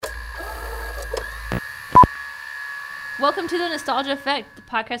Welcome to the Nostalgia Effect, the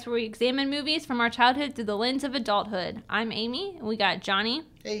podcast where we examine movies from our childhood through the lens of adulthood. I'm Amy, and we got Johnny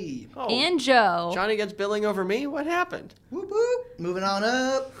Hey. and Joe. Johnny gets billing over me? What happened? Whoop whoop. Moving on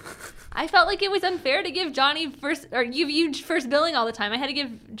up. I felt like it was unfair to give Johnny first, or give you first billing all the time. I had to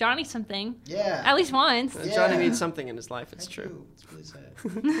give Johnny something. Yeah. At least once. Yeah. Johnny needs something in his life, it's true. It's really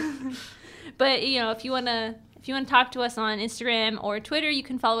sad. But, you know, if you want to talk to us on Instagram or Twitter, you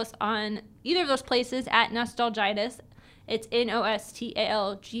can follow us on either of those places at Nostalgitis. It's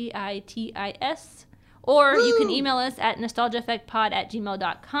NOSTALGITIS. Or you can email us at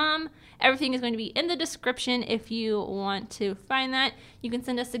nostalgiaeffectpod@gmail.com. Everything is going to be in the description if you want to find that. You can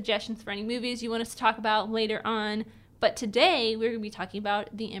send us suggestions for any movies you want us to talk about later on. But today, we're going to be talking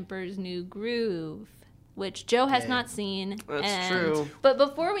about The Emperor's New Groove, which Joe has not seen. That's true. But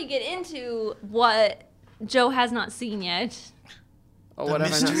before we get into what Joe has not seen yet... Oh, what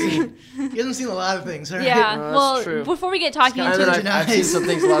have I not seen? He hasn't seen a lot of things, right? Yeah, No, that's well, true. before we get talking And into then I've seen some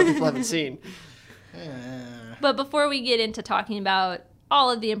things a lot of people haven't seen. But before we get into talking about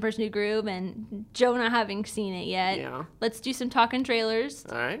all of The Emperor's New Groove and Joe not having seen it yet, Yeah. let's do some talking trailers.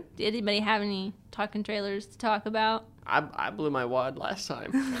 All right. Did anybody have any talking trailers to talk about? I blew my wad last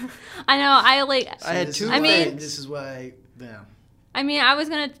time. I know, I had two things. This is why, yeah. I was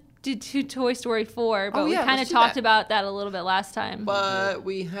going to do Toy Story 4, but Oh, we yeah, kind of let's do talked that. about that a little bit last time. But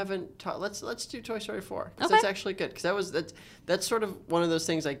we haven't talked. Let's do Toy Story 4. 'Cause Okay. That's actually good. Because that's sort of one of those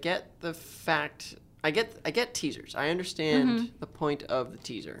things. I get the fact. I get teasers. I understand the point of the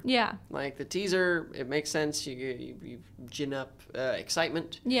teaser. Yeah. Like the teaser, it makes sense. You gin up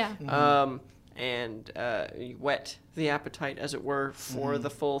excitement. Yeah. And you whet the appetite, as it were, for the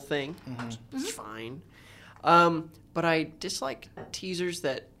full thing. It's fine. But I dislike teasers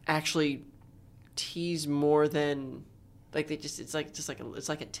that actually tease more than like they just it's like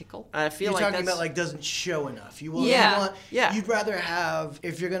a tickle. I feel You're like talking that's about like doesn't show enough. You will. Yeah. You want, Yeah. You'd rather have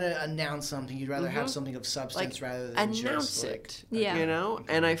if you're gonna announce something. You'd rather have something of substance rather than announce just like. it. Yeah. You know,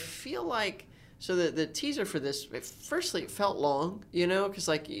 and I feel like. So the teaser for this, firstly, it felt long, you know, because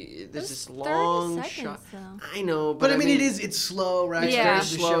like there's this 30 long seconds, shot. though. I know, But I mean, it's slow, right? Yeah. It's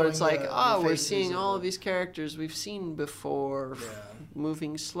It's very slow. And it's showing like, the we're faces seeing all the- of these characters we've seen before, Yeah.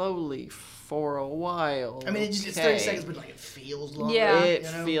 moving slowly for a while. I mean, it's 30 Okay. seconds, but like it feels longer.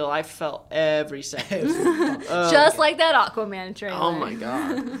 Yeah. I felt every second. Just like that Aquaman trailer. Oh my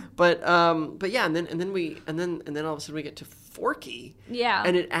god! But yeah, and then all of a sudden we get to Forky. Yeah.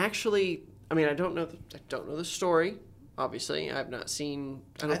 And it actually, I mean, I don't know the story. Obviously, I've not seen.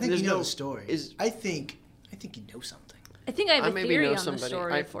 I think there's you know no- the story. Is I think you know something. I think I have I a maybe theory know on the somebody.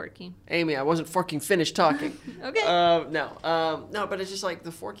 story of Forky. Amy? I wasn't forking finished talking. Okay. No, but it's just like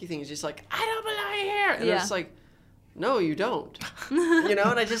the Forky thing is just like I don't belong here, and Yeah. it's like, no, you don't. You know,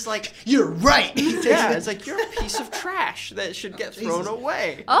 and I just like. You're right. Yeah, it's like you're a piece of trash that should get thrown Jesus.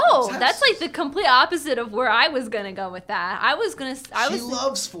 away. Oh, that's like the complete opposite of where I was gonna go with that. She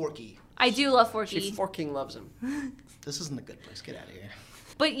loves Forky. I do love Forky, She forking loves him. This isn't a good place. Get out of here.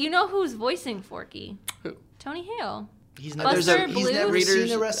 but you know who's voicing Forky? Who? Tony Hale. He's Buster he's Bluth? never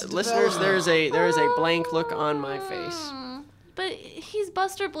seen Arrested listeners, Development. there is a blank look on my face. But he's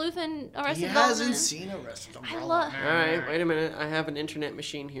Buster Bluth in Arrested He Development. hasn't seen Arrested Development. love- All right, wait a minute. I have an internet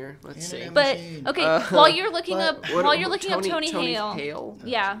machine here. Let's see. Internet But machine. okay, while you're looking but- up Tony Tony Hale, Hale?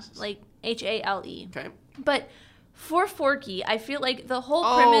 yeah, Jesus. like Hale. Okay. But for Forky, I feel like the whole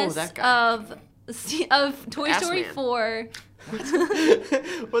Oh, premise that guy. of Toy Ass Story Man. 4.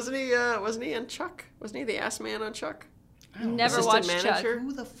 Wasn't he on Chuck? Wasn't he the ass man on Chuck? Never Assistant watched manager? Chuck.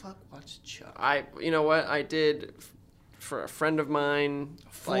 Who the fuck watched Chuck? You know what? I did for a friend of mine.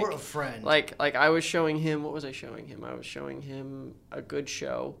 For a friend. Like I was showing him. What was I showing him? I was showing him a good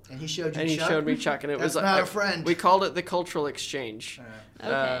show. And he showed you And he Chuck? showed me Chuck, and it That's was not like a friend. We called it the cultural exchange.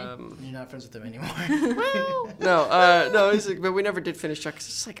 Okay. You're not friends with him anymore. No, but we never did finish Chuck. 'Cause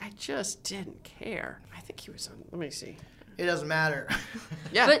it's like I just didn't care. I think he was on. Let me see. It doesn't matter.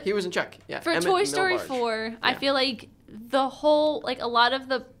 Yeah, But he was in Chuck. Yeah, For Emmett Toy Story Milbarge. 4, I Yeah. feel like the whole, like a lot of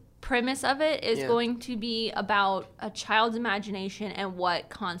the premise of it is Yeah. going to be about a child's imagination and what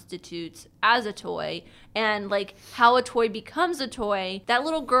constitutes as a toy and like how a toy becomes a toy. That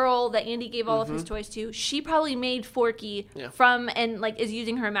little girl that Andy gave all of his toys to, she probably made Forky Yeah. from and like is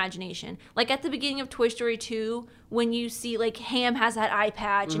using her imagination. Like at the beginning of Toy Story 2, when you see like Ham has that eye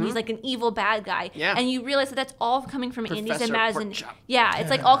patch and he's like an evil bad guy, Yeah. and you realize that that's all coming from Andy's Professor imagination. Porkchop. Yeah, it's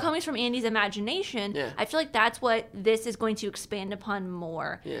like all coming from Andy's imagination. Yeah. I feel like that's what this is going to expand upon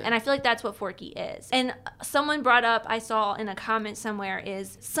more. Yeah. And I feel like that's what Forky is. And someone brought up, I saw in a comment somewhere,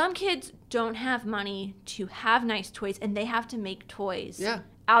 is some kids don't have money to have nice toys and they have to make toys. Yeah.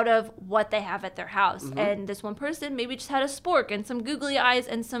 out of what they have at their house. And this one person maybe just had a spork and some googly eyes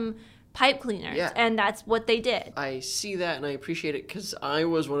and some pipe cleaners, and that's what they did. I see that and I appreciate it because I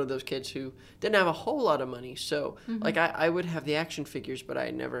was one of those kids who didn't have a whole lot of money. So, like, I would have the action figures, but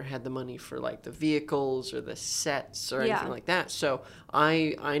I never had the money for, like, the vehicles or the sets or anything like that. So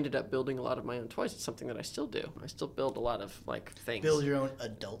I ended up building a lot of my own toys. It's something that I still do. I still build a lot of, like, things. Build your own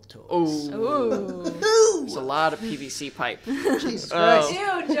adult toys. Ooh. It's a lot of PVC pipe. Jesus Christ. Ew,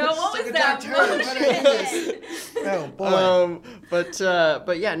 Joe, what was that? Oh, boy.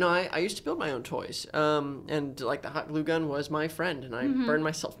 But yeah, no, I used to build my own toys. And like the hot glue gun was my friend, and I burned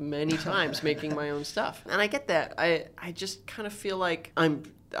myself many times making my own stuff. And I get that. I just kind of feel like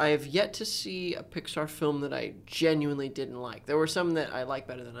I have yet to see a Pixar film that I genuinely didn't like. There were some that I like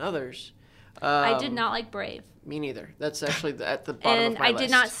better than others. I did not like Brave. Me neither. That's actually at the bottom And of my list. I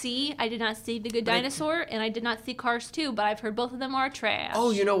did not see The Good Dinosaur, and I did not see Cars 2, but I've heard both of them are trash. Oh,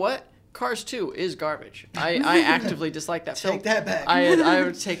 you know what? Cars 2 is garbage. I actively dislike that film. Take that back.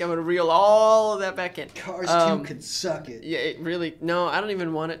 I would reel all of that back in. Cars 2 could suck it. Yeah, it really. No, I don't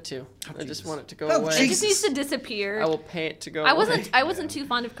even want it to. I just want it to go Oh, away. It just needs to disappear. I will pay it to go I away. wasn't too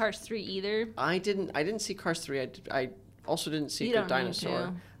fond of Cars 3 either. I didn't see Cars 3. I also didn't see You Good don't need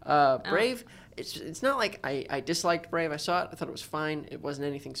Dinosaur. to. Brave. It's not like I disliked Brave. I saw it. I thought it was fine. It wasn't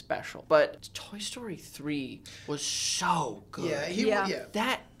anything special. But Toy Story 3 was so good. Yeah.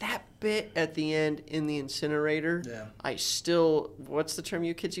 That bit at the end in the incinerator. Yeah. I still. What's the term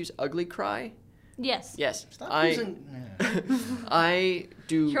you kids use? Ugly cry. Yes. Yes. Stop using... I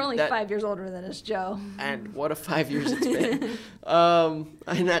do. You're only that, 5 years older than us, Joe. And what a 5 years it's been.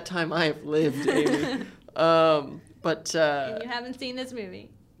 In that time I have lived, Amy. But And you haven't seen this movie.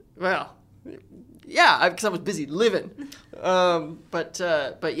 well, yeah, because I was busy living. But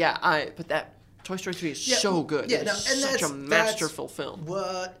that Toy Story 3 is so good. Yeah, It's such a masterful film.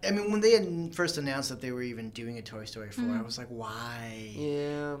 What I mean, when they had first announced that they were even doing a Toy Story 4, I was like, why?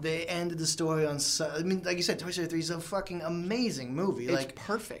 Yeah. They ended the story on. I mean, like you said, Toy Story 3 is a fucking amazing movie. It's Like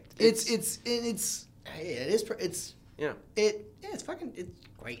perfect. it's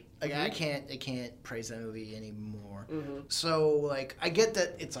great. Like I can't praise that movie anymore. So like I get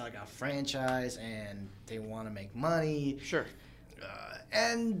that it's like a franchise and they want to make money. Sure.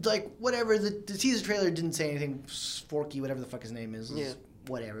 And like whatever the teaser trailer didn't say anything. Forky, whatever the fuck his name is. Yeah.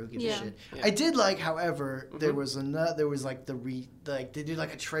 Whatever, who gives a Yeah. shit. Yeah. I did like, however, there was like they did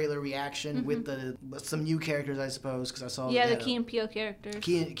like a trailer reaction with some new characters, I suppose, because I saw Yeah, the Key and Peele characters.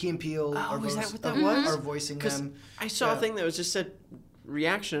 Key and Peele Oh, is that what that was? are voicing them. I saw a thing that was just said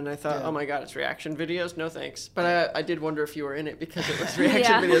reaction, and I thought, oh my god, it's reaction videos? No thanks. But I did wonder if you were in it because it was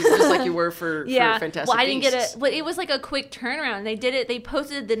reaction videos, just like you were for Fantastic Well, I didn't get Beasts. it, but it was like a quick turnaround. They did it. They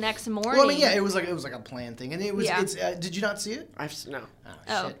posted it the next morning. Well, I mean, yeah, it was like a planned thing, and it was. Yeah. It's. Did you not see it? No.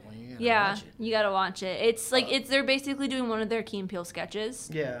 Oh, Shit. Well, you gotta yeah, watch it. you gotta watch it. It's like they're basically doing one of their Key and Peele sketches.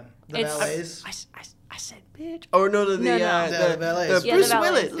 Yeah, the It's- ballets. I said bitch. Oh no, No. the The ballets. Yeah, Bruce the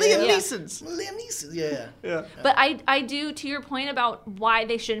ballets. Willis, Liam Yeah. Neeson's. Liam Neeson. Yeah. Yeah. But I do, to your point about why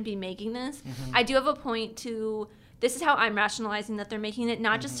they shouldn't be making this, I do have a point to. This is how I'm rationalizing that they're making it,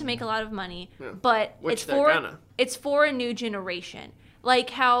 not just to make a lot of money, but Which it's they're for gonna. it's for a new generation. Like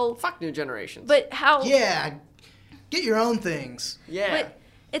how, Fuck new generations. but how, Yeah. Get your own things. yeah. but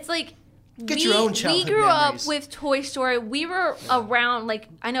it's like. Get your own childhood We grew memories. up with Toy Story. We were around, like,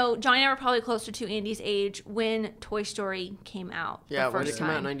 I know Johnny and I were probably closer to Andy's age when Toy Story came out. Yeah, the when first it came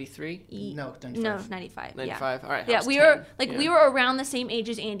out in time. 93? No, 95. No, 95. 95. Yeah. All right. I Yeah, was we 10. were like Yeah. we were around the same age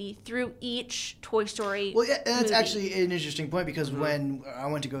as Andy through each Toy Story. Well, yeah, and that's movie. actually an interesting point because when I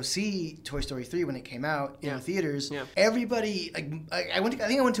went to go see Toy Story 3 when it came out in the theaters, everybody like I think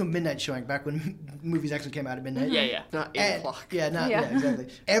I went to a midnight showing back when movies actually came out at midnight. Yeah. Not 8 o'clock. Yeah, exactly.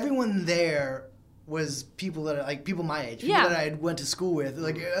 Everyone there was people that are like people my age, people that I went to school with.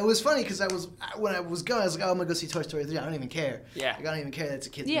 Like it was funny because when I was going, I was like, oh, I'm gonna go see Toy Story 3. I don't even care. Yeah. Like, I don't even care that it's a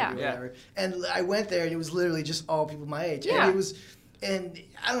kid's Yeah. movie or whatever. And I went there and it was literally just all people my age. Yeah. And it was, and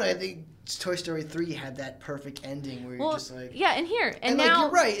I don't know. I think Toy Story 3 had that perfect ending where you're just like, yeah, and here and like, now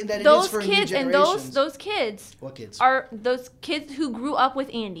you're right in that it those is for kids new and generations. those kids What kids? are those kids who grew up with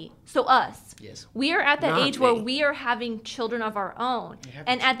Andy. So us. Yes. We are at that Not age where me. we are having children of our own. have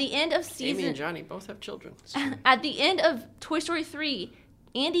And at the end of Amy season and Johnny both have children. at the end of Toy Story 3,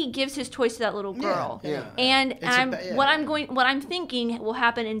 Andy gives his toys to that little girl. Yeah. And It's what I'm thinking will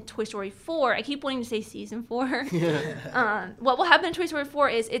happen in Toy Story 4. I keep wanting to say season 4. What will happen in Toy Story 4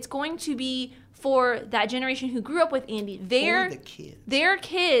 is it's going to be for that generation who grew up with Andy. the kids. Their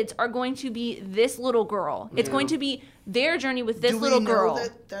kids are going to be this little girl. It's going to be their journey with this Do we little know girl.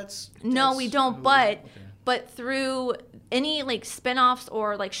 that's No, we don't. But but through any like spin-offs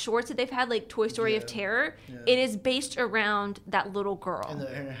or like shorts that they've had, like Toy Story of Terror, it is based around that little girl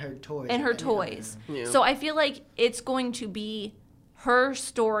and her toys. and her toys. Yeah. So I feel like it's going to be her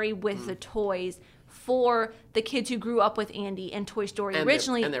story with the toys for the kids who grew up with Andy and Toy Story And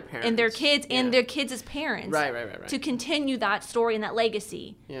originally, their parents. and their kids Yeah. and their kids' parents, Right. to continue that story and that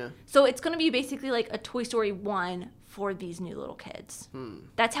legacy. Yeah. So it's going to be basically like a Toy Story 1 for these new little kids.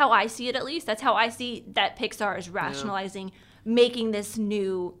 That's how I see it, at least. That's how I see that Pixar is rationalizing making this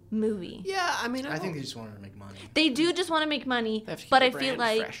new movie. Yeah, I mean, I think they just wanted to make money. They do just want to make money, They have to keep but the I feel brand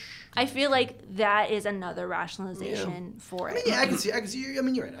like fresh. that is another rationalization for I it. mean, yeah, I can see. I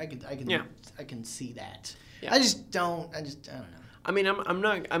mean, you're right. Yeah. I can see that. Yeah. I don't know. I mean,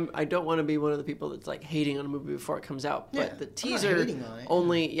 I don't want to be one of the people that's like hating on a movie before it comes out. But Yeah, the I'm not teaser hating on it.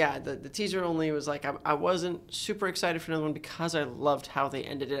 only, the teaser only was like, I wasn't super excited for another one because I loved how they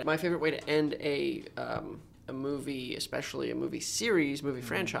ended it. My favorite way to end a movie, especially a movie series, movie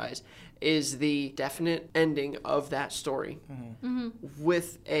franchise, is the definite ending of that story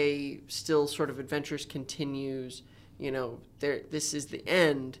with a still sort of adventures continues. You know, this is the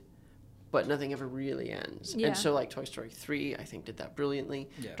end, but nothing ever really ends. Yeah. And so, like, Toy Story 3, I think, did that brilliantly.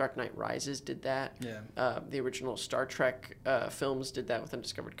 Yeah. Dark Knight Rises did that. Yeah. The original Star Trek films did that with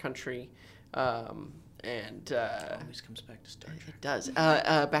Undiscovered Country. And Always comes back to Star Trek. it does.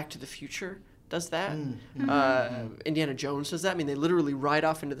 Back to the Future does that. Indiana Jones does that. I mean, they literally ride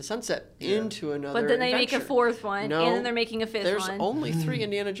off into the sunset into another But then they make a adventure. fourth one, No, and then they're making a fifth There's one. only 3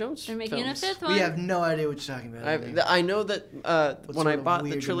 Indiana Jones They're making films. a fifth one. We have no idea what you're talking about. Andy. I know that when sort I of bought the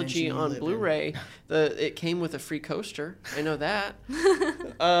weird trilogy dimension you on live in? Blu-ray, it came with a free coaster. I know that.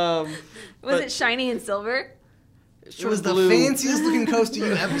 Was but it shiny and silver? it's It sort was of the blue. fanciest looking coaster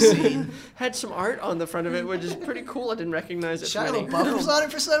you've ever seen. Had some art on the front of it, which is pretty cool. I didn't recognize it. from Shia any- LaBeouf was on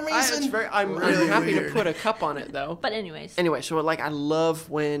it for some reason. I'm Really happy weird. to put a cup on it though. But anyways. Anyway, so like I love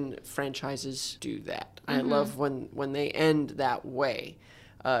when franchises do that. I love when they end that way,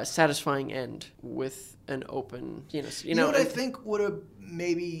 satisfying end with an open, you know. What I think would have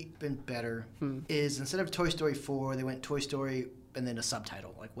maybe been better is instead of Toy Story 4, they went Toy Story and then a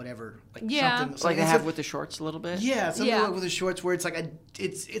subtitle, like whatever, like Yeah. something like they instead- have with the shorts a little bit. Yeah, something Yeah. like with the shorts where it's like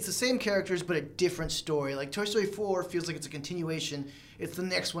it's the same characters but a different story. Like Toy Story 4 feels like it's a continuation. It's the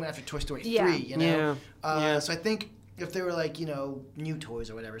next one after Toy Story 3, Yeah. you know? Yeah. So I think if they were like, new toys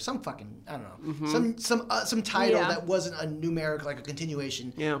or whatever, some fucking, I don't know, some title Yeah. that wasn't a numeric, like a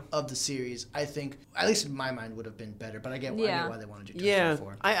continuation Yeah. of the series, I think, at least in my mind, would have been better. But I get why they want to do Toy Yeah,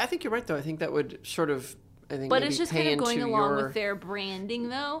 Story 4. I think you're right though. I think that would sort of, I think, But maybe it's just pay kind of going into along your- with their branding,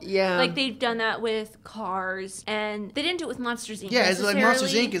 though. Yeah. Like, they've done that with Cars, and they didn't do it with Monsters, Inc. Yeah, it's like Monsters,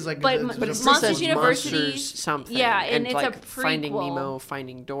 necessarily, Inc. is like But, the- But it Monsters still says University, Monsters something. yeah, and it's like a Finding prequel. Nemo,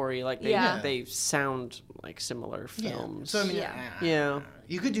 Finding Dory, like they Yeah. they sound like similar films. So I mean, Yeah.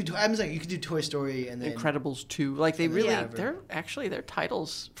 you could do. I'm saying you could do Toy Story and then Incredibles 2. Like they really, Yeah. their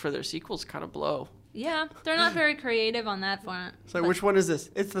titles for their sequels kind of blow. Yeah, they're not very creative on that front. So which one is this?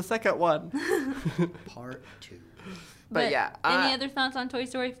 It's the second one. Part 2. But yeah, any other thoughts on Toy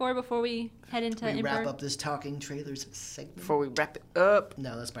Story 4 before we head into We Emperor? wrap up this talking trailers segment. Before we wrap it up,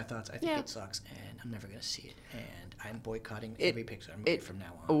 No, that's my thoughts. I think Yeah. it sucks, and I'm never gonna see it. And I'm boycotting It- every Pixar movie it- from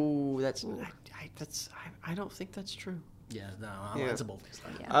now on. oh, I don't think that's true. Yeah, no, Yeah. that's a bold face.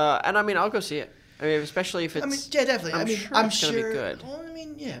 Yeah. And I mean, I'll go see it. I mean, especially if it's. I mean, yeah, definitely. I'm I mean, sure I'm it's sure. gonna be good. Well, I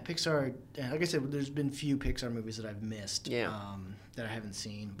mean, yeah, Pixar. Yeah, like I said, there's been few Pixar movies that I've missed. Yeah. That I haven't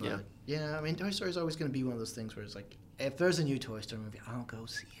seen. But Yeah. yeah, I mean, Toy Story is always gonna be one of those things where it's like, if there's a new Toy Story movie, I'll go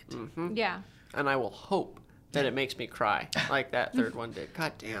see it. Mhm. Yeah, And I will hope that it makes me cry like that third one did.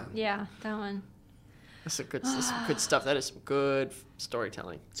 God damn. yeah, that one. That's some good stuff. That is some good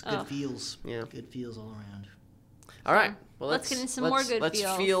storytelling. It's good Oh. feels. Yeah. Good feels all around. All right. Well, Let's get into some more good Let's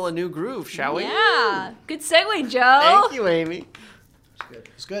feels. feel a new groove, shall we? Yeah, good segue, Joe. Thank you, Amy. It's good.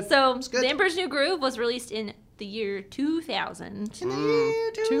 It's good. So, It's good. The Emperor's New Groove was released in the year 2000. In the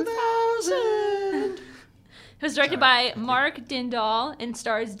year 2000. It was directed by Mark Dindal and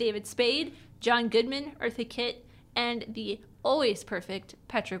stars David Spade, John Goodman, Eartha Kitt, and the always perfect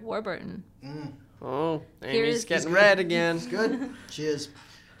Patrick Warburton. Oh, Amy's Here's- getting He's red good. again. It's good. She is.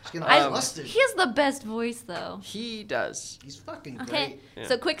 She's getting I- flustered. He has the best voice, though. He does. He's fucking great. Okay, Yeah.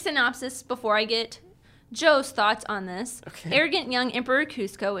 so quick synopsis before I get Joe's thoughts on this. Okay. Arrogant young Emperor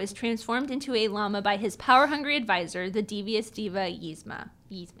Kuzco is transformed into a llama by his power-hungry advisor, the devious diva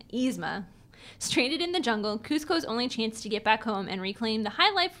Yzma. Stranded in the jungle, Kuzco's only chance to get back home and reclaim the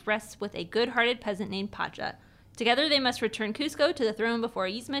high life rests with a good-hearted peasant named Pacha. Together, they must return Kuzco to the throne before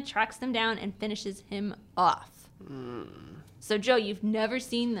Yzma tracks them down and finishes him off. So, Joe, you've never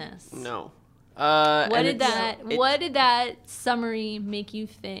seen this. No. What did that summary make you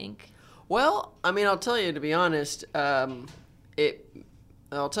think? Well, I mean, I'll tell you to be honest. It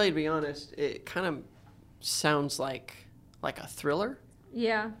kind of sounds like a thriller.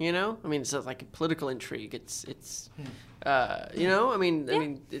 Yeah. You know, I mean, it's like a political intrigue. It's you know, I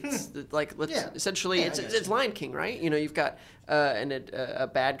mean, it's like essentially it's Lion King, right? You know, you've got a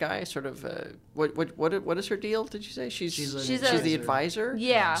bad guy, sort of. What is her deal? Did you say she's the advisor?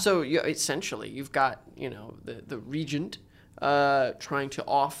 Yeah. So essentially, you've got the regent. Trying to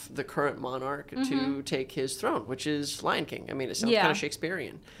off the current monarch to take his throne, which is Lion King. I mean, it sounds kind of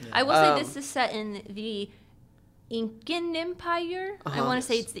Shakespearean. Yeah. I will say this is set in the Incan Empire. I want to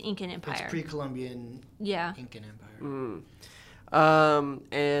say it's the Incan Empire. It's pre-Columbian Incan Empire.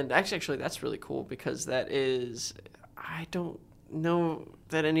 And actually, that's really cool because that is... I don't know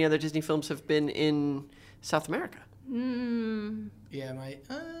that any other Disney films have been in South America. Yeah,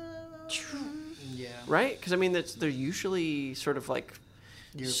 yeah. Right? Because, I mean, they're usually sort of like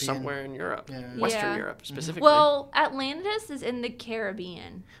European. Somewhere in Europe. Yeah. Western Europe, specifically. Well, Atlantis is in the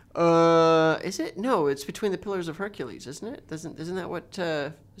Caribbean. Is it? No, it's between the Pillars of Hercules, isn't it? Isn't that what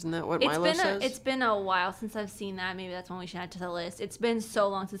Milo says? It's been a while since I've seen that. Maybe that's one we should add to the list. It's been so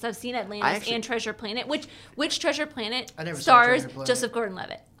long since I've seen Atlantis and Treasure Planet. Which Treasure Planet stars Joseph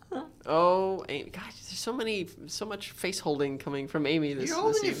Gordon-Levitt? Oh, Amy, gosh, there's so much face holding coming from Amy this You're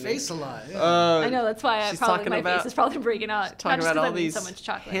holding your evening. face a lot. Yeah. I know, that's why my face is probably breaking out. Talking about all these so much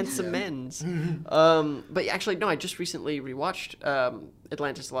chocolate. handsome men's. But actually, no, I just recently rewatched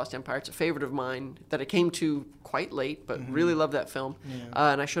Atlantis: The Lost Empire. It's a favorite of mine that I came to quite late, but really loved that film.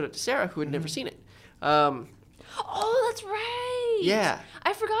 Yeah. And I showed it to Sarah, who had never seen it. Oh, that's right. Yeah.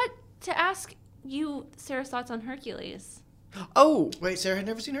 I forgot to ask you Sarah's thoughts on Hercules. Oh, wait, Sarah had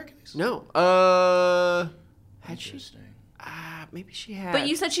never seen Hercules? No. Had she? Maybe she had. But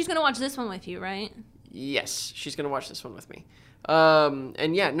you said she's gonna watch this one with you, right? Yes, she's gonna watch this one with me.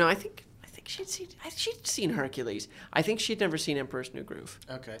 And yeah, no, I think she'd seen Hercules. I think she'd never seen Emperor's New Groove.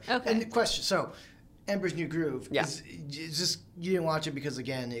 Okay. And the question, so Emperor's New Groove. Yeah. Is just you didn't watch it because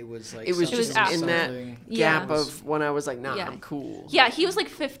again it was like it was just in that gap of when I was like, nah, I'm cool. Yeah, he was like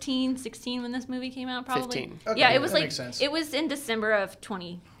 15, 16 when this movie came out, probably. 15. Okay, yeah, it was makes sense. It was in December of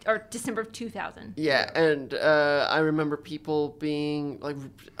 2000. Yeah, and I remember people being like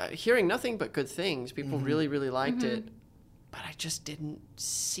hearing nothing but good things. People really, really liked it, but I just didn't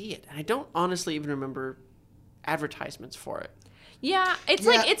see it, and I don't honestly even remember advertisements for it. Yeah,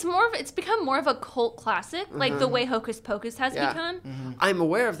 it's become more of a cult classic, like the way Hocus Pocus has become. I'm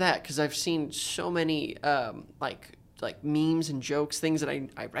aware of that because I've seen so many like memes and jokes, things that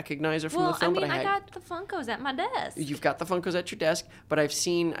I recognize are from the film. Well, I got the Funkos at my desk. You've got the Funkos at your desk, but I've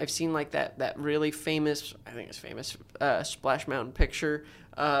seen like that really famous, I think it's famous, Splash Mountain picture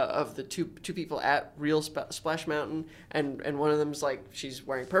of the two people at real Splash Mountain, and one of them's like she's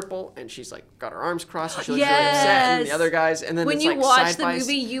wearing purple and she's like got her arms crossed and she looks really upset, and the other guys, and then when it's you like watch the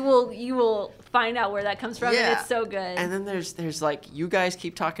movie, you will find out where that comes from, and it's so good. And then there's like you guys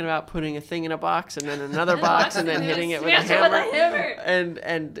keep talking about putting a thing in a box and then another box and then hitting it with a hammer.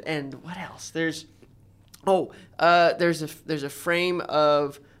 And what else? There's a frame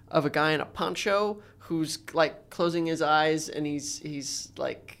of a guy in a poncho who's like closing his eyes and he's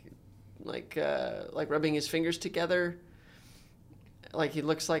like rubbing his fingers together, like he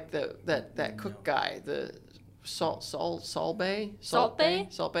looks like that cook guy, the Salt Bay.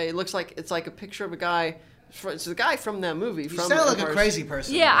 It looks like it's like a picture of a guy. It's the guy from that movie. You sound like a crazy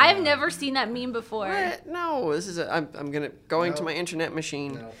person. Yeah, I've never seen that meme before. What? No, this is I'm going to my internet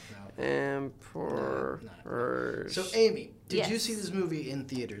machine. No. Emperor. So Amy, did you see this movie in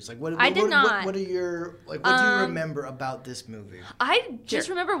theaters? Like what? I did not. What do you remember about this movie? I just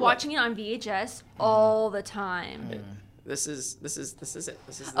remember watching it on VHS all the time. This is it. This is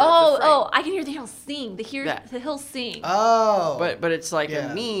the I can hear the hills sing. The hills sing. Oh, but it's like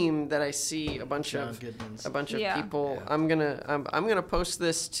a meme that I see a bunch of people. Yeah. I'm gonna post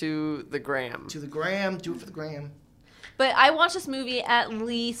this to the gram. Do it for the gram. But I watch this movie at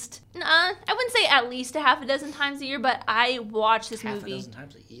least, I wouldn't say at least a half a dozen times a year, but I watch this movie. Half a dozen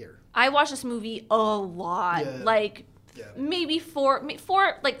times a year. I watch this movie a lot. Yeah. Maybe four,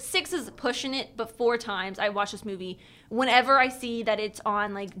 like 6 is pushing it, but 4 times I watch this movie whenever I see that it's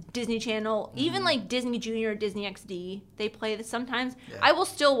on like Disney Channel, even like Disney Junior or Disney XD, they play this sometimes. Yeah. I will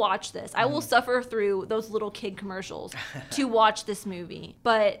still watch this. I will suffer through those little kid commercials to watch this movie.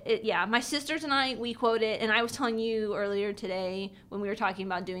 But my sisters and I, we quote it, and I was telling you earlier today when we were talking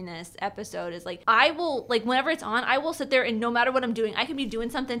about doing this episode, is like, I will, like, whenever it's on, I will sit there and no matter what I'm doing, I could be doing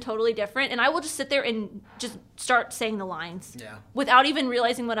something totally different, and I will just sit there and just start saying the lines without even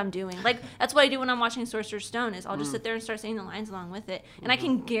realizing what I'm doing. Like, that's what I do when I'm watching Sorcerer's Stone, is I'll just sit there and start saying the lines along with it. And I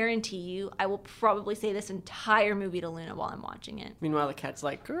can guarantee you I will probably say this entire movie to Luna while I'm watching it. Meanwhile, the cat's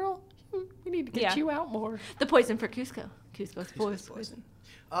like, girl, we need to get you out more. The poison for Cusco. Cusco's poison.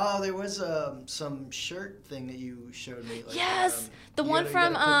 Oh, there was some shirt thing that you showed me. Like, yes, the one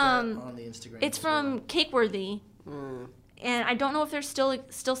from on the Instagram. It's from Cakeworthy, and I don't know if they're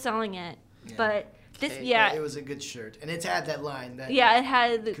still selling it, but this it was a good shirt, and it's had that line. That it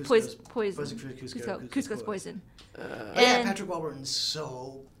had the Cusco's poison. Patrick Warburton's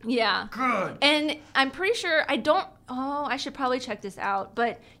so good. And I'm pretty sure I should probably check this out,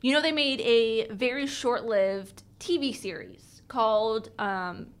 but you know they made a very short-lived TV series called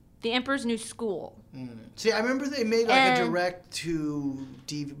The Emperor's New School. See, I remember they made like a direct to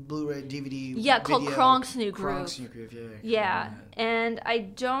Blu-ray DVD. Yeah, called Kronk's New Groove. Kronk's New Groove, yeah. And I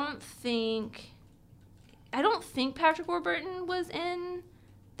don't think Patrick Warburton was in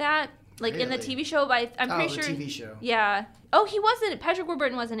that, like in the TV show, but I'm pretty sure. The TV show. Yeah. Oh, he wasn't. Patrick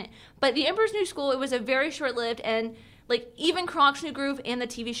Warburton wasn't it. But The Emperor's New School, it was a very short-lived, and like even Kronk's New Groove and the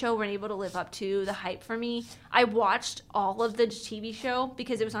TV show weren't able to live up to the hype for me. I watched all of the TV show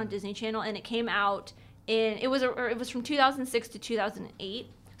because it was on Disney Channel, and it came out it was from 2006 to 2008.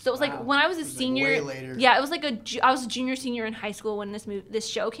 So it was like when I was a senior. Like way later. Yeah, it was like I was a junior senior in high school when this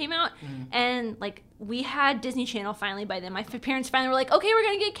show came out, and like we had Disney Channel finally by then. My parents finally were like, okay, we're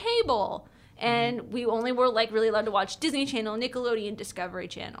gonna get cable. And we only were like really allowed to watch Disney Channel, Nickelodeon, Discovery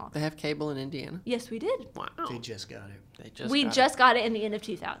Channel. They have cable in Indiana? Yes, we did. Wow. They just got it. We just got it in the end of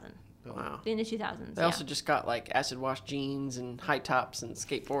 2000. Wow. The end of 2000s. They also just got like acid wash jeans and high tops and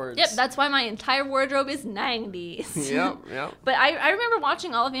skateboards. Yep, that's why my entire wardrobe is 90s. Yep. But I remember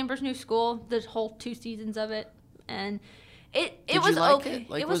watching all of Emperor's New School, the whole 2 seasons of it, and it was okay.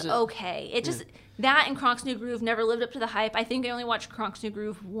 Like, it was okay. It just that and Kronk's New Groove never lived up to the hype. I think I only watched Kronk's New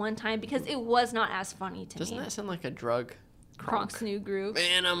Groove one time because it was not as funny to me. Doesn't that sound like a drug? Kronk's New Groove.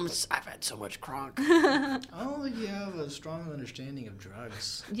 Man, I've had so much Kronk. I don't think you have a strong understanding of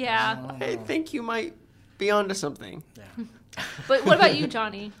drugs. Yeah. I think you might be onto something. Yeah. But what about you,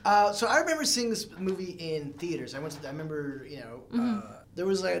 Johnny? So I remember seeing this movie in theaters. I remember, there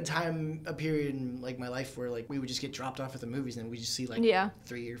was like a period in like my life where like we would just get dropped off at the movies and we just see like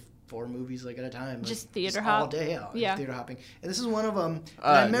 3 or 4 movies like at a time. Like, just theater hop all day. Yeah. Theater hopping. And this is one of them.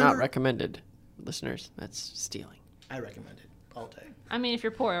 Not recommended, listeners. That's stealing. I recommend it all day. I mean, if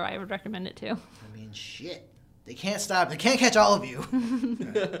you're poor, I would recommend it too. I mean, shit. They can't stop. They can't catch all of you.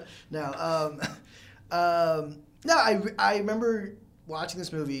 No. I remember watching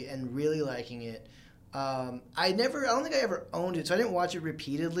this movie and really liking it. I don't think I ever owned it, so I didn't watch it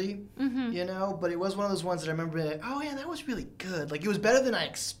repeatedly, but it was one of those ones that I remember being like, oh yeah, that was really good. Like, it was better than I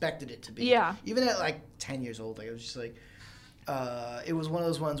expected it to be. Yeah. Even at like 10 years old, like, it was just like, it was one of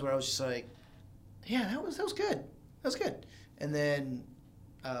those ones where I was just like, yeah, that was good. That was good. And then,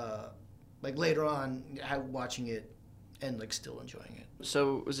 like later on, watching it and like still enjoying it.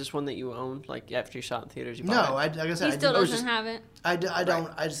 So was this one that you owned? Like after you saw it in theaters, you bought it? No, like I said, he still doesn't have it. I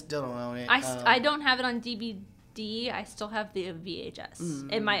don't. I just still don't own it. I don't have it on DVD. I still have the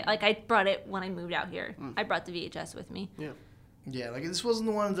VHS. I brought it when I moved out here. I brought the VHS with me. Yeah. Yeah, like this wasn't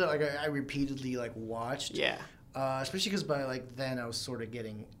the one that like I repeatedly like watched. Yeah. Especially because by like then I was sort of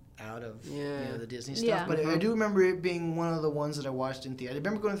getting out of the Disney stuff. Yeah. But I do remember it being one of the ones that I watched in theater. I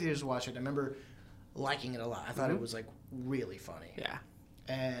remember going to theaters to watch it. I remember liking it a lot. I thought it was like really funny. Yeah.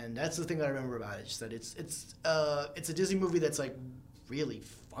 And that's the thing that I remember about it. Just that it's a Disney movie that's like really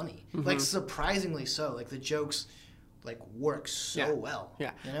funny, like surprisingly so. Like the jokes like work so well.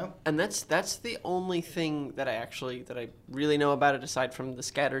 Yeah. You know. And that's the only thing that I really know about it, aside from the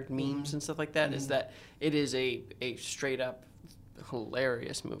scattered memes and stuff like that, is that it is a straight up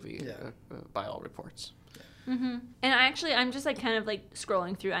hilarious movie by all reports. And I'm just like kind of like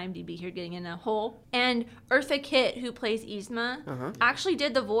scrolling through IMDb here, getting in a hole. And Eartha Kitt, who plays Yzma, actually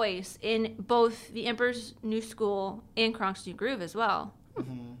did the voice in both The Emperor's New School and Kronk's New Groove as well.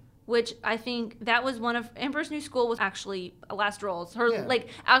 Which I think that was one of Emperor's New School was actually a last roles. Her like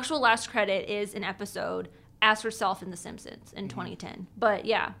actual last credit is an episode as herself in The Simpsons in 2010. But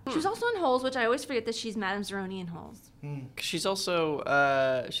yeah, she was also in Holes, which I always forget that she's Madame Zeroni in Holes. She's also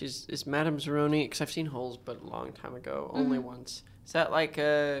is Madame Zeroni, because I've seen Holes, but a long time ago, only once. Is that like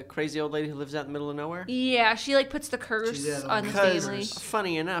a crazy old lady who lives out in the middle of nowhere? Yeah, she like puts the curse She's on the Because, family.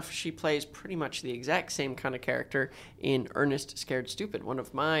 funny enough, she plays pretty much the exact same kind of character in Ernest Scared Stupid, one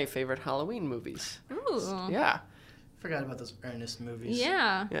of my favorite Halloween movies. Ooh. Yeah. Forgot about those Ernest movies.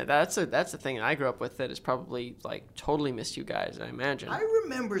 Yeah. Yeah, that's the thing I grew up with that has probably like totally missed you guys, I imagine. I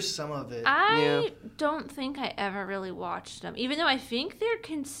remember some of it. I don't think I ever really watched them, even though I think they're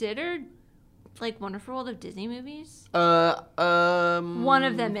considered like Wonderful World of Disney movies. One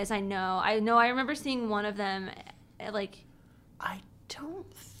of them is. I know. I remember seeing one of them. Like, I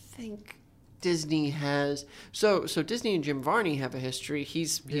don't think Disney has. So Disney and Jim Varney have a history. He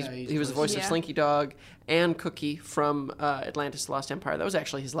was the voice of Yeah. Slinky Dog and Cookie from Atlantis: The Lost Empire. That was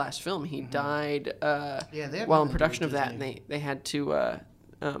actually his last film. He died they have while in nothing to do production with of that, and Disney. they had to.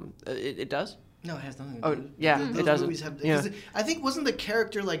 It does. No, it has nothing to do. Oh, with it. yeah, Those it doesn't. movies have, Yeah. I think wasn't the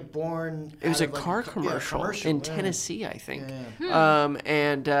character like born? It was out a of, like, car commercial in yeah. Tennessee, I think. Yeah.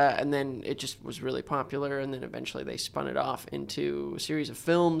 And then it just was really popular, and then eventually they spun it off into a series of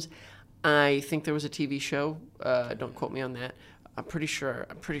films. I think there was a TV show. Don't quote me on that. I'm pretty sure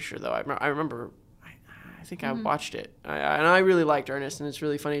though. I remember. I think I watched it, and I really liked Ernest, and it's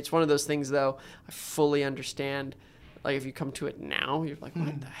really funny. It's one of those things, though. I fully understand. Like, if you come to it now, you're like,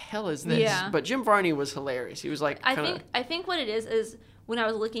 what the hell is this? Yeah. But Jim Varney was hilarious. He was like, I think what it is when I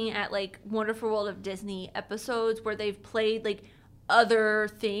was looking at like Wonderful World of Disney episodes where they've played like other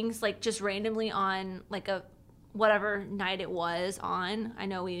things like just randomly on like a whatever night it was on. I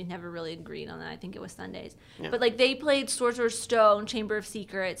know we never really agreed on that. I think it was Sundays. Yeah. But like they played Sorcerer's Stone, Chamber of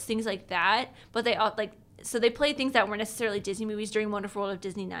Secrets, things like that. But they all like so they played things that weren't necessarily Disney movies during Wonderful World of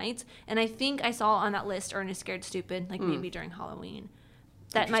Disney nights. And I think I saw on that list Ernest Scared Stupid, like maybe during Halloween.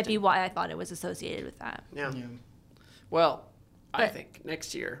 That might be why I thought it was associated with that. yeah. Yeah. Well, I But- think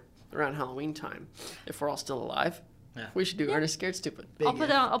next year, around Halloween time, if we're all still alive, Yeah. we should do Ernest Scared Stupid. I'll put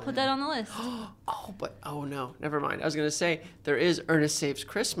that on the list. Oh no, never mind. I was gonna say there is Ernest Saves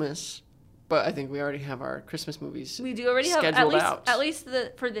Christmas, but I think we already have our Christmas movies. We do already have scheduled out. at least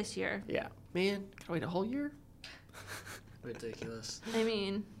for this year. Yeah, man, gotta wait a whole year. Ridiculous. I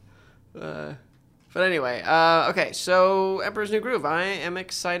mean, But anyway, okay, so Emperor's New Groove. I am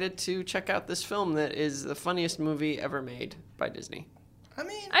excited to check out this film that is the funniest movie ever made by Disney. I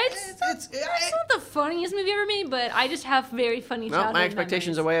mean, it's not the funniest movie ever made, but I just have very funny Well, childhood my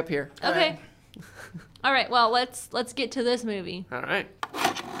expectations are memories. way up here. Okay. All right. Well, let's get to this movie. All right.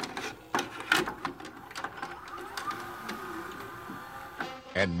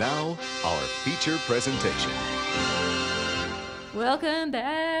 And now, our feature presentation. Welcome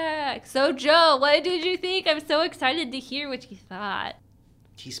back. So, Joe, what did you think? I'm so excited to hear what you thought.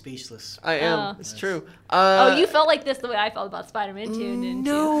 He's speechless. I am. Oh. It's true. Oh, you felt like this the way I felt about Spider-Man 2, didn't you?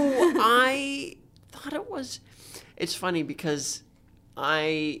 No, I thought it was. It's funny because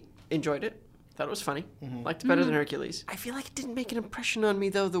I enjoyed it. Thought it was funny. Liked it better than Hercules. I feel like it didn't make an impression on me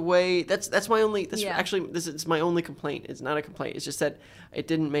though. The way that's my only. Yeah. Actually, this is my only complaint. It's not a complaint. It's just that it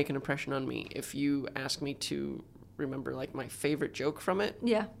didn't make an impression on me. If you ask me to remember like my favorite joke from it,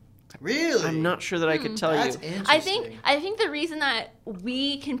 Yeah. Really? I'm not sure that I could tell That's you. interesting. I think the reason that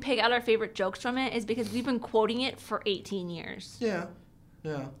we can pick out our favorite jokes from it is because we've been quoting it for 18 years. Yeah.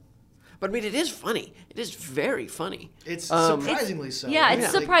 Yeah. But I mean, it is funny. It is very funny. It's surprisingly so. Yeah,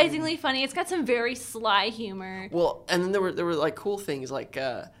 it's Like, surprisingly funny. It's got some very sly humor. Well, and then there were like cool things like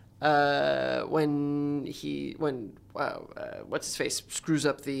when what's his face screws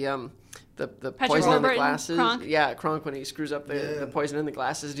up the Patrick poison in the Warburton, glasses. Kronk. Yeah, Kronk when he screws up the Yeah. poison in the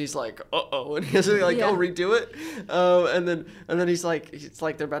glasses, and he's like, oh, and he has to like Yeah. go redo it. And then he's like, it's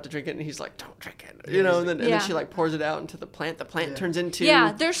like they're about to drink it, and he's like, don't drink it, you know. And then Yeah. she like pours it out into the plant. The plant Yeah. turns into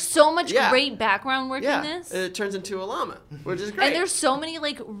Yeah, there's so much Yeah. great background work in this. it turns into a llama, which is great. And there's so many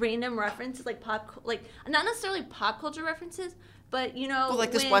like random references, like like not necessarily pop culture references, but you know, well,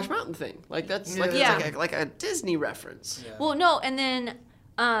 like the when- Splash Mountain thing, like that's like Yeah. it's like a Disney reference. Yeah. Well, no, and then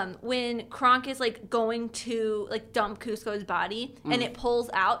when Kronk is like going to like dump Cusco's body, and it pulls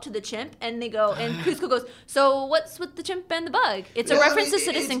out to the chimp, and they go, and Cusco goes, "So what's with the chimp and the bug?" It's a Well, I reference mean, to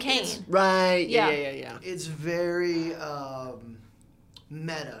Citizen it's- Kane. Right. Yeah. Yeah. It's very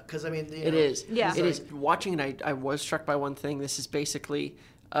meta because I mean It is. Yeah. It is. Watching it, I was struck by one thing. This is basically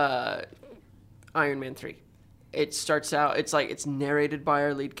Iron Man 3. It starts out, it's like, it's narrated by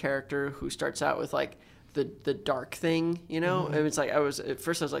our lead character who starts out with like the dark thing, you know. And it's like at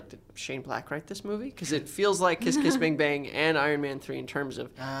first I was like, did Shane Black write this movie? Because it feels like Kiss Kiss Bang Bang and Iron Man 3 in terms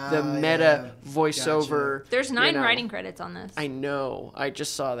of the meta voiceover. There's 9 you know. writing credits on this. I know. I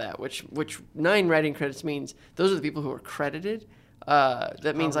just saw that, which 9 writing credits means those are the people who are credited.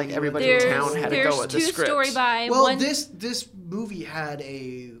 That means like everybody in town had to go with the script. There's 2 story by Well, one. this movie had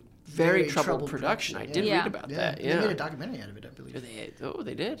a Very troubled production. I did read about that. Yeah, they made a documentary out of it, I believe.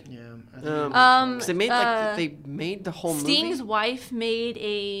 They did. Yeah. 'Cause they made the whole Sting's movie. wife made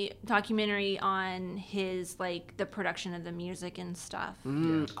a documentary on his like the production of the music and stuff.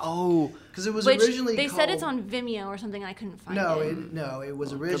 Oh, because it was Which originally they said it's called- on Vimeo or something. I couldn't find No, it. it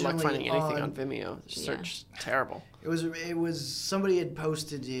was good originally luck finding anything on Vimeo. The search terrible. It was somebody had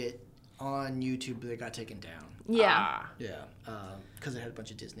posted it on YouTube, but it got taken down. Yeah. Yeah, because it had a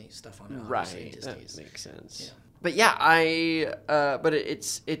bunch of Disney stuff on it. Right, that Disney's. makes sense. Yeah. But yeah, but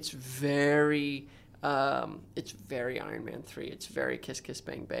it's very Iron Man 3. It's very Kiss Kiss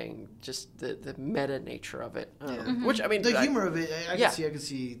Bang Bang. Just the meta nature of it, which I mean, The humor of it, I yeah. can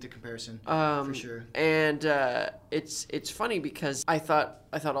see the comparison for sure. And it's funny because I thought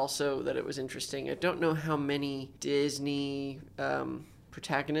also that it was interesting. I don't know how many Disney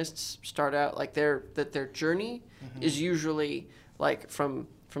protagonists start out like their journey is usually like from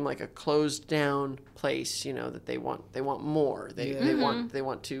like a closed down place, you know, that they want more. They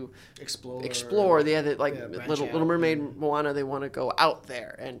want to explore. They had like Little Mermaid, Moana. They want to go out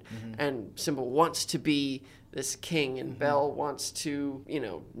there, and Simba wants to be this king, and Belle wants to, you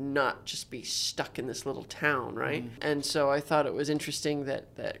know, not just be stuck in this little town, right? And so I thought it was interesting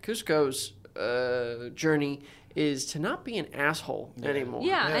that Kuzco's journey is to not be an asshole anymore.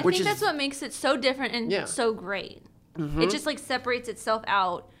 Yeah, I which think is that's what makes it so different and so great. It just like separates itself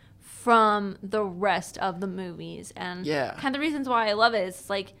out from the rest of the movies, and kind of the reasons why I love it is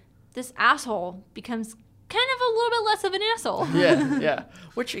like this asshole becomes kind of a little bit less of an asshole. yeah.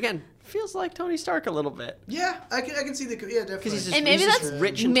 Which again feels like Tony Stark a little bit. Yeah, I can see definitely. Because he's And maybe that's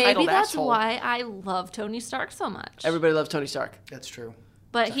rich entitled asshole. why I love Tony Stark so much. Everybody loves Tony Stark. That's true.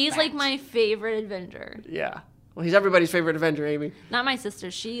 But he's like my favorite Avenger. Yeah. Well, he's everybody's favorite Avenger, Amy. Not my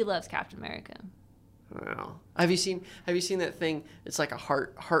sister. She loves Captain America. Well, have you seen that thing? It's like a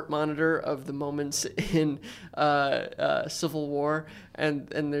heart monitor of the moments in Civil War, and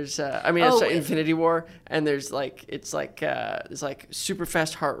there's Infinity War, and there's like super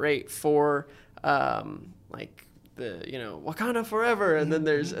fast heart rate for like the, you know, Wakanda forever, and then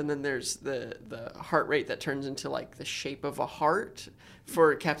there's the heart rate that turns into like the shape of a heart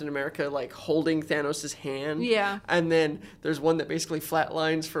for Captain America, like holding Thanos' hand. Yeah. And then there's one that basically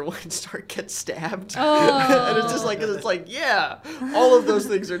flatlines for when Stark gets stabbed. Oh. And it's just like, yeah, all of those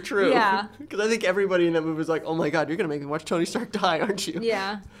things are true. Yeah. Because I think everybody in that movie is like, oh my God, you're going to make me watch Tony Stark die, aren't you?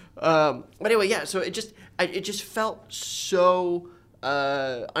 Yeah. But anyway, yeah, so it just felt so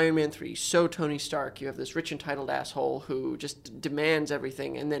Iron Man 3, so Tony Stark. You have this rich entitled asshole who just demands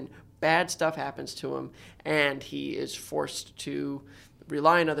everything, and then bad stuff happens to him, and he is forced to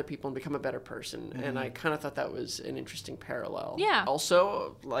rely on other people and become a better person. And I kind of thought that was an interesting parallel. Yeah.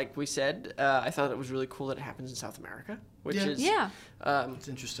 Also, like we said, I thought it was really cool that it happens in South America, which is it's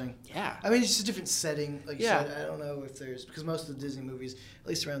interesting. Yeah. I mean, it's just a different setting. Like you Yeah. said, I don't know if there's, because most of the Disney movies, at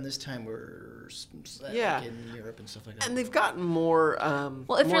least around this time, were set Yeah. like in Europe and stuff like that. And they've gotten more.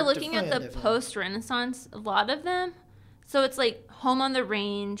 Well, if more you're looking at the definitely. post-Renaissance, a lot of them, so it's like Home on the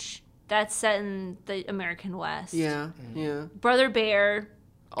Range, that's set in the American West. Yeah, yeah. Brother Bear,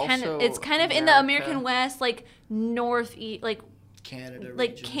 Also it's kind of in the American West, like northeast, like Canada,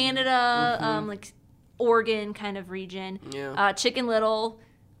 like region. Canada, like Oregon kind of region. Yeah. Chicken Little,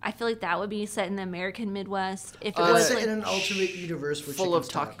 I feel like that would be set in the American Midwest if it It's was set like, in an alternate universe where full of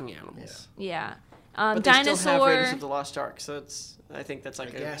chickens talk. talking animals. yeah. But they Dinosaur. still have Raiders of the Lost Ark, so I think that's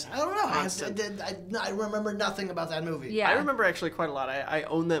like Yes, I don't know. constant. I remember nothing about that movie. Yeah. I remember actually quite a lot. I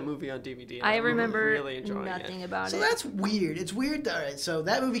own that movie on DVD. And I remember really enjoying nothing it. about So it. that's weird. It's weird. All right, so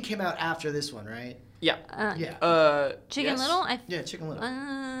that movie came out after this one, right? Yeah. Yeah. Chicken yes. Little? Yeah, Chicken Little.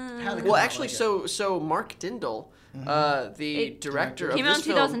 How'd it come Well, out actually, like it? so Mark Dindal, the It director of came this out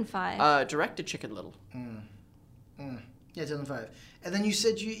in 2005. film, directed Chicken Little. Yeah, 2005. And then you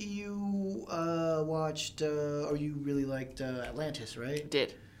said you watched, or you really liked Atlantis, right?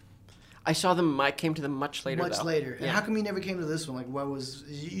 Did. I saw them. I came to them much later. Much though. later. And Yeah. how come you never came to this one? Like, what was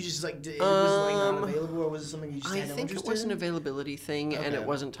you just like? It was like not available, or was it something you just I had no think it interest was an in? availability thing, and Okay. it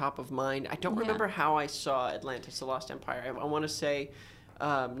wasn't top of mind. I don't Yeah. remember how I saw Atlantis: The Lost Empire. I want to say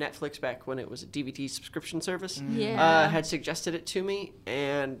Netflix, back when it was a DVD subscription service, Yeah. had suggested it to me,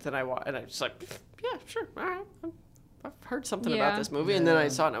 and then I was like, yeah, sure, all right. I've heard something Yeah. about this movie, and then I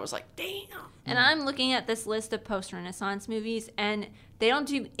saw it and I was like, damn. And I'm looking at this list of post-Renaissance movies, and they don't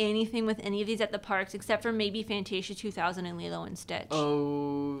do anything with any of these at the parks except for maybe Fantasia 2000 and Lilo and Stitch.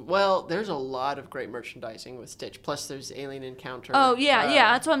 Oh, well, there's a lot of great merchandising with Stitch. Plus, there's Alien Encounter. Oh, yeah,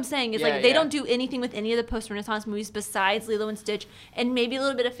 that's what I'm saying. It's yeah, like they yeah. don't do anything with any of the post-Renaissance movies besides Lilo and Stitch, and maybe a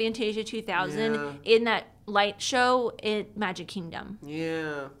little bit of Fantasia 2000 Yeah. in that light show in Magic Kingdom.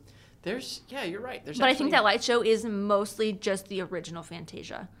 Yeah. You're right. There's But I actually, think that light show is mostly just the original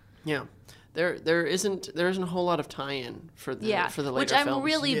Fantasia. Yeah. There isn't a whole lot of tie-in for the later which I'm films.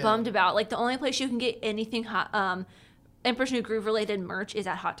 really Yeah. bummed about. Like the only place you can get anything Emperor's New Groove related merch is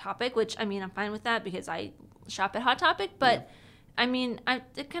at Hot Topic, which I mean I'm fine with that because I shop at Hot Topic. But I mean,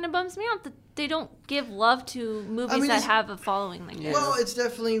 it kind of bums me out that they don't give love to movies that it's- have a following like this. Well, it's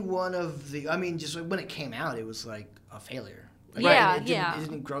definitely one of the. I mean, just like when it came out, it was like a failure. Like, Yeah, it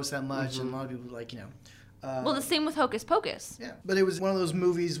didn't gross that much, and a lot of people like Well, the same with Hocus Pocus. Yeah, but it was one of those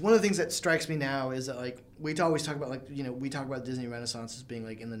movies. One of the things that strikes me now is that like we always talk about we talk about Disney Renaissance as being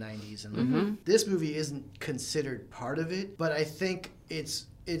like in the '90s, and this movie isn't considered part of it. But I think it's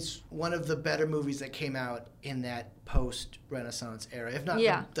one of the better movies that came out in that post-Renaissance era, if not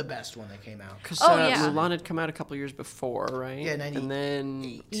the best one that came out. Because yeah. Mulan had come out a couple years before, right? Yeah, 98. And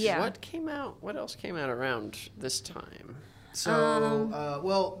then Yeah. what else came out around this time? So,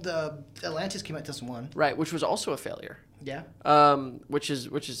 the Atlantis came out in 2001. Right, which was also a failure. Yeah. Which is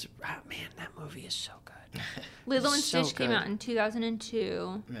man, that movie is so good. Lilo and So Stitch came good. out in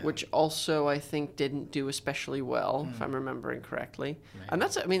 2002. Yeah. Which also I think didn't do especially well, if I'm remembering correctly. And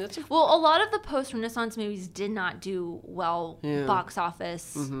that's a Well, a lot of the post-Renaissance movies did not do well Yeah. box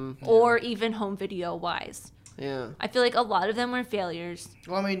office or even home video wise. yeah. I feel like a lot of them were failures.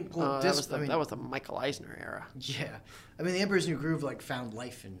 Well, I mean, That was the Michael Eisner era. yeah. I mean, The Emperor's New Groove like found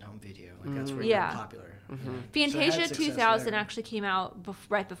life in home video. Like that's where it Yeah. got popular. Fantasia So it had success 2000 there. actually came out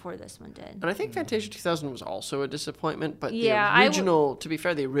right before this one did. And I think Fantasia 2000 was also a disappointment, but Yeah, the original, to be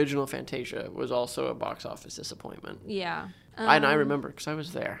fair, the original Fantasia was also a box office disappointment. Yeah. And I remember because I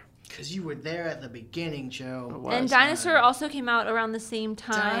was there. Because you were there at the beginning, Joe. was. And Dinosaur also came out around the same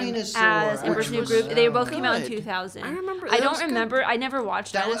time Dinosaur, as Emperor's which New was Groove. They both so came out in good. 2000. I remember- I that don't was good. remember. I never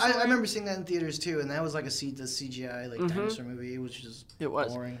watched That was, Dinosaur. I remember seeing that in theaters too, and that was like the CGI like dinosaur movie, which was just It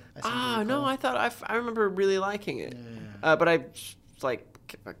was. boring. I seem to No, recall. I thought I remember really liking it, but I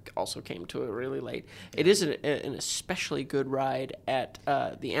also came to it really late. It is an especially good ride at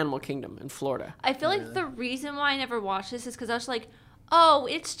the Animal Kingdom in Florida. I feel like the reason why I never watched this is because I was like, oh,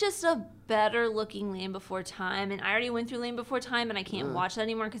 it's just a better looking Land Before Time, and I already went through Land Before Time, and I can't watch that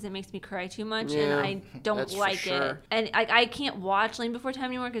anymore because it makes me cry too much, Yeah, and I don't that's for like sure. it. And I can't watch Land Before Time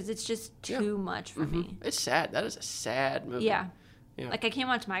anymore because it's just too much for me. It's sad. That is a sad movie. Yeah. Yeah. Like I can't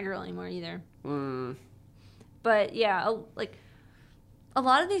watch My Girl anymore either. Mm. But yeah, like a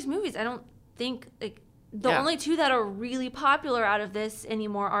lot of these movies, I don't think like the Yeah. only two that are really popular out of this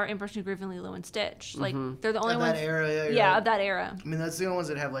anymore are Emperor's New Groove and Lilo and Stitch. Like they're the only Of ones. that era, yeah. you're Yeah, right. of that era. I mean, that's the only ones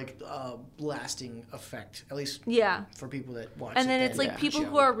that have like lasting effect, at least Yeah. for people that watch. And then it it's like Yeah. people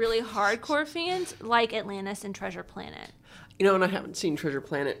who are really hardcore fans, like Atlantis and Treasure Planet. You know, and I haven't seen Treasure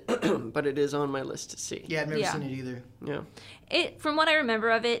Planet, but it is on my list to see. Yeah, I've never Yeah. seen it either. Yeah. From what I remember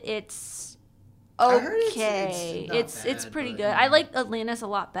of it, it's I heard okay. it's not It's bad, pretty but, good. yeah. I like Atlantis a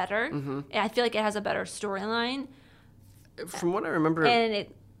lot better. I feel like it has a better storyline, From what I remember,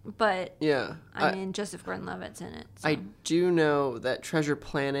 but yeah. I mean Joseph Gordon-Levitt's in it. So. I do know that Treasure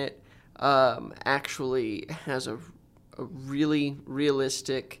Planet actually has a really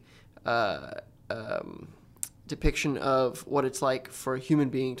realistic depiction of what it's like for a human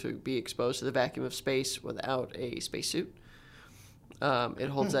being to be exposed to the vacuum of space without a spacesuit. It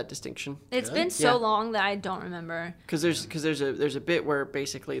holds that distinction. It's Really? been so Yeah. long that I don't remember. Because there's a bit where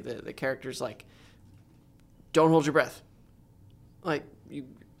basically the character's like, don't hold your breath, like you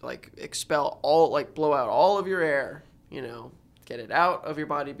like expel all like blow out all of your air, get it out of your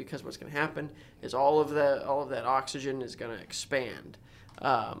body because what's going to happen is all of that oxygen is going to expand,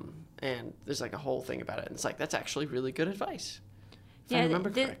 and there's like a whole thing about it, and it's like that's actually really good advice. If I remember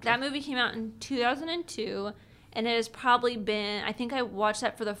correctly. that movie came out in 2002, and it has probably been. I think I watched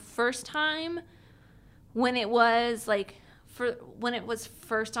that for the first time when it was when it was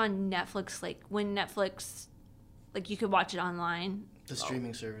first on Netflix, like when Netflix, like you could watch it online. The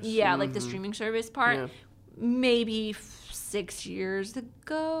streaming service. Yeah, like the streaming service part. Yeah. Maybe 6 years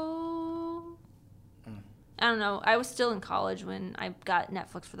ago. I don't know. I was still in college when I got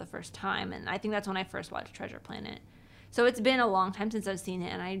Netflix for the first time, and I think that's when I first watched Treasure Planet. So it's been a long time since I've seen it,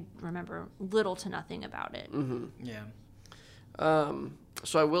 and I remember little to nothing about it. Yeah.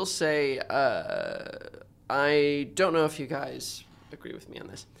 So I will say, I don't know if you guys agree with me on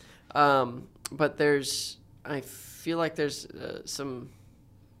this, but I feel like there's some,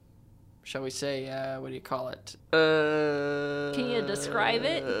 shall we say, what do you call it? Can you describe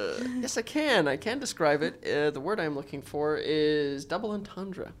it? Yes, I can. I can describe it. The word I'm looking for is double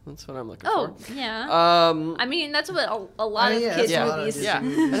entendre. That's what I'm looking Oh, for. yeah. Um, I mean, that's what a lot of yeah, kids' that's a lot of movies. Disney yeah,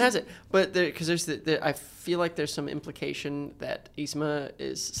 movies. it has it. But because I feel like there's some implication that Yzma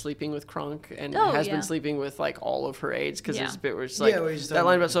is sleeping with Kronk and Oh, has yeah. been sleeping with like all of her aides. Because Yeah. there's a bit where it's like Yeah, where he's that talking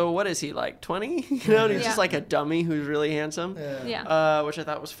line about- about, so what is he, like 20? You know, and he's Yeah. just like a dummy who's really handsome. Yeah. Which I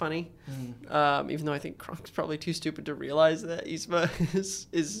thought was funny. Mm-hmm. Even though I think Kronk's probably too stupid to realize that Yzma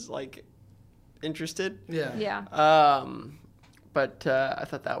is like interested. Yeah. Yeah. But I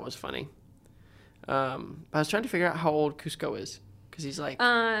thought that was funny. I was trying to figure out how old Cusco is because he's like,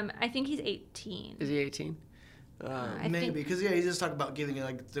 I think he's 18. is he 18? I Maybe think- because he just talked about giving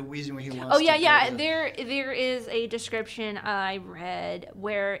like the reason where he wants. Oh yeah, to yeah. go to- There is a description I read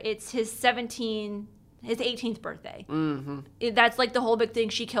where it's his 18th birthday. Mm-hmm. That's like the whole big thing.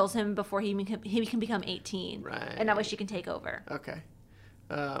 She kills him before he can become 18, Right. and that way she can take over. Okay.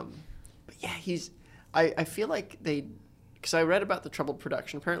 But yeah, I feel like because I read about the troubled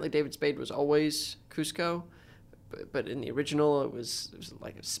production. Apparently, David Spade was always Cusco, but in the original, it was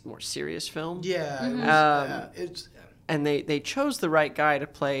like a more serious film. Yeah. It was, it's. And they chose the right guy to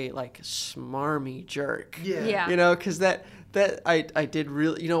play like a smarmy jerk. Yeah. Yeah. You know, because that I did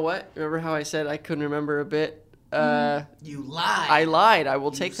really. You know what? Remember how I said I couldn't remember a bit? You lied. I lied. I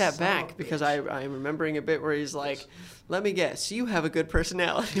will take You that son of a back because bitch. I'm remembering a bit where he's like, "Let me guess, you have a good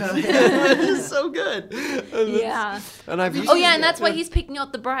personality." It's so good. Yeah. And I've used Oh yeah, and that's why he's picking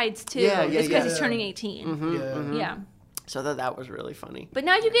out the brides too. Yeah, it's yeah, because yeah. he's turning 18. Mm-hmm. Yeah. Yeah. So that was really funny. But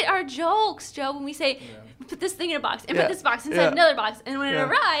now you get our jokes, Joe, when we say, put this thing in a box, and Yeah. put this box inside Yeah. another box, and when Yeah. it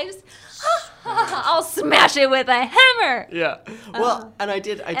arrives, I'll smash it with a hammer. Yeah. Well, and I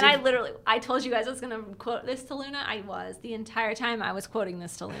did. And I literally, I told you guys I was going to quote this to Luna. I was. The entire time I was quoting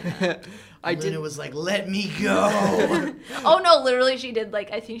this to Luna. I And then did. it was like, let me go. Oh no, literally she did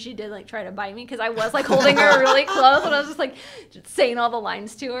I think she did try to bite me because I was holding her really close and I was just saying all the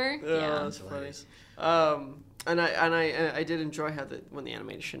lines to her. Yeah. That's funny. And I did enjoy how when the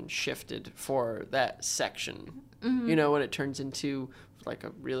animation shifted for that section. You know, when it turns into like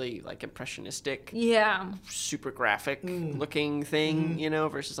a really impressionistic, Yeah. super graphic looking thing, you know,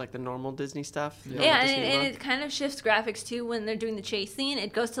 versus like the normal Disney stuff. normal Yeah, Disney and look. it kind of shifts graphics too when they're doing the chase scene.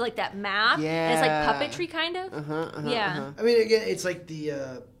 It goes to that map. And it's Yeah. puppetry kind of. Yeah. I mean, again, it's like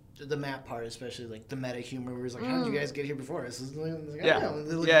the map part, especially like the meta humor, where it's like, how did you guys get here before us? It's like, Yeah. I don't know.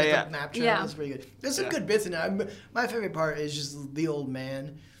 They look Yeah, at yeah. the map channel. Yeah. It's pretty good. There's some Yeah. good bits in it. My favorite part is just the old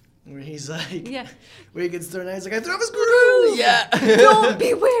man, where he's like, Yeah. where he gets thrown out. He's like, I threw off his groove. Yeah. Don't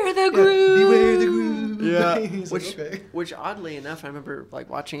beware the groove. Beware the groove. Yeah, He's like, okay. which oddly enough, I remember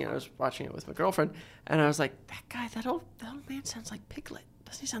watching it. I was watching it with my girlfriend, and I was like, that old man sounds like Piglet.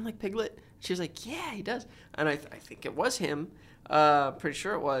 Doesn't he sound like Piglet? She was like, yeah, he does. And I think it was him. Pretty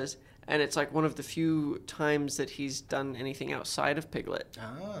sure it was. And it's like one of the few times that he's done anything outside of Piglet.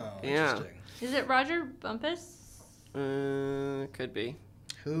 Oh, Yeah. interesting. Is it Roger Bumpus? Could be.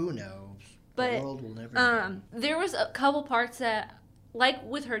 Who knows? But, the world will never know. There was a couple parts that, like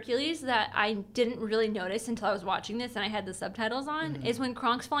with Hercules, that I didn't really notice until I was watching this and I had the subtitles on, is when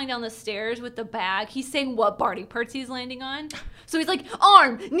Kronk's falling down the stairs with the bag, he's saying what Barty Pertz he's landing on. So he's like,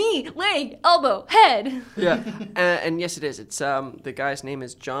 arm, knee, leg, elbow, head. Yeah, and yes, it is. It's the guy's name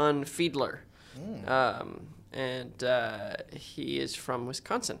is John Fiedler, and he is from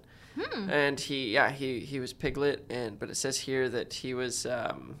Wisconsin, and he was Piglet, but it says here that he was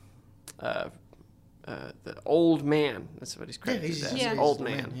the old man. That's what he's credited as. Yeah. Old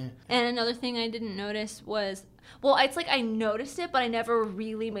man. Yeah. And another thing I didn't notice was, well, it's like I noticed it, but I never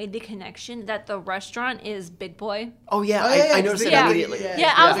really made the connection that the restaurant is Big Boy. Oh yeah, Oh, yeah, I noticed it yeah. immediately.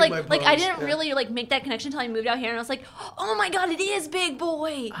 Yeah, I was Big like, Boy I pose. didn't really make that connection until I moved out here, and I was like, oh my god, it is Big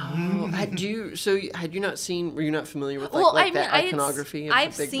Boy. Oh, had you not seen? Were you not familiar with Well, that I had iconography of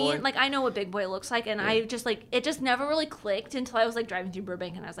I've the Big seen, Boy? I know what Big Boy looks like, and I just it just never really clicked until I was driving through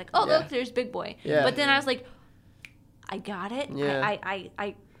Burbank, and I was like, oh Yeah. look, there's Big Boy. Yeah. But then I was like, I got it. Yeah.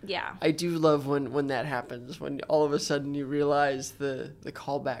 Yeah. I do love when that happens, when all of a sudden you realize the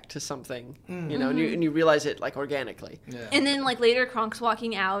callback to something, you know, and you realize it organically. Yeah. And then later Kronk's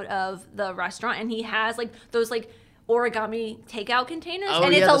walking out of the restaurant and he has those origami takeout containers, Oh,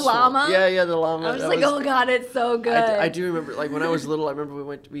 and yeah, it's a the swamp. llama. Yeah, the llama. I was That just like, oh god, it's so good. I do remember, like when I was little, I remember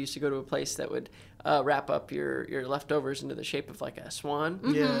we used to go to a place that would wrap up your leftovers into the shape of like a swan.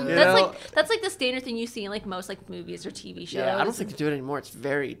 Yeah. You That's know? like the standard thing you see in like most like movies or TV shows. Yeah, I don't think they do it anymore. It's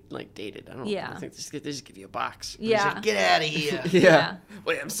very like dated. I don't. Yeah. I think they just give you a box. He's Yeah. like, get out of here. Yeah.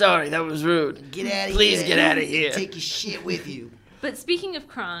 Wait, I'm sorry. That was rude. Get out of here. Please get outta here. Take your shit with you. But speaking of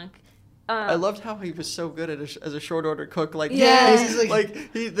Kronk, I loved how he was so good at as a short order cook. Like, Yeah. He's like-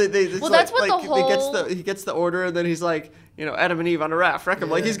 Well, that's what the whole- he gets the order, and then he's like, Adam and Eve on a raft, wreck 'em.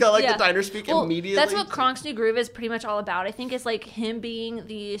 Like, he's got like Yeah. the diner speak well, immediately. that's what Kronk's New Groove is pretty much all about. I think it's like him being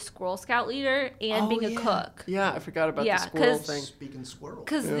the Squirrel Scout leader and Oh, being a yeah. cook. Yeah, I forgot about Yeah, the squirrel 'cause- thing. Speaking squirrel.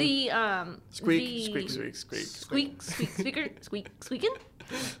 Because the Squeak, squeak, squeak, squeaking.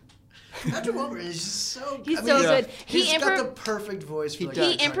 Patrick Warburton is just so. He's I mean, so Yeah. good. He's got the perfect voice. For like, does.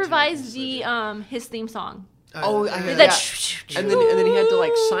 He a cartoon. improvised He's the so good. his theme song. Oh, I heard That that. And then he had to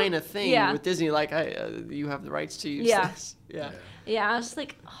like sign a thing Yeah. with Disney, like, you have the rights to use Yeah. this. Yeah. Yeah, I was just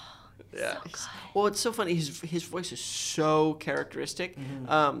like, oh, Yeah. so good. Well, it's so funny. His voice is so characteristic.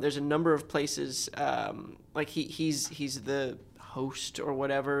 There's a number of places, like he's the host or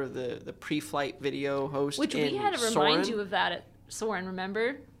whatever, the pre-flight video host. Which we in had to remind Soarin'. you of that at Soren,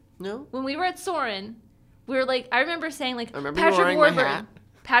 remember? No. When we were at Soren, we were like, I remember saying like, I remember you wearing my hat.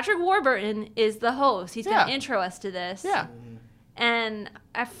 Patrick Warburton is the host. He's going to Yeah. intro us to this. Yeah. And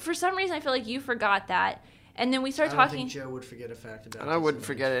for some reason, I feel like you forgot that. And then we I started don't talking. think Joe would forget a fact about. And I this wouldn't image.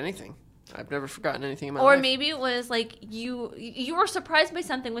 forget anything. I've never forgotten anything in my Or life. maybe it was like you were surprised by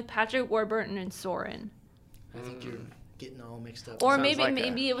something with Patrick Warburton and Soren. I think you're getting all mixed up. Or Sounds maybe like a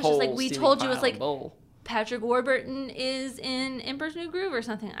maybe it was just like whole we steaming told you it was pile like of bull. Patrick Warburton is in Emperor's New Groove or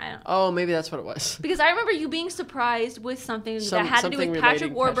something. I don't. Oh, maybe that's what it was. Because I remember you being surprised with something that had to do something with relating Patrick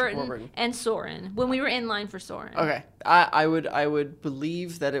to Warburton, Patrick Warburton. and Soren when we were in line for Soren. Okay, I would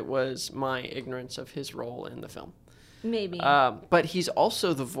believe that it was my ignorance of his role in the film. Maybe. But he's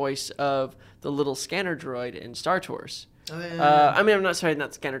also the voice of the little scanner droid in Star Tours. Oh, yeah. I mean, I'm not sorry,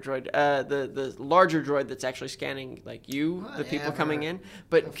 not scanner droid. The larger droid that's actually scanning like the people Whatever. coming in.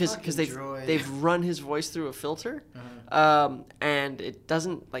 But The because fucking they've droid. they've run his voice through a filter, and it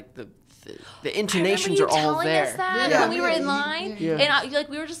doesn't like the intonations I are remember you all telling there. us that Yeah. when we were in Yeah. line, Yeah. and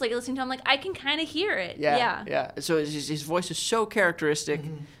we were just like listening to him. Like I can kind of hear it. Yeah. So his voice is so characteristic.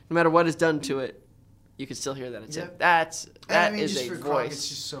 No matter what is done to it, you can still hear that it's him. Yep. That I mean, is just a for Kronk, it's voice.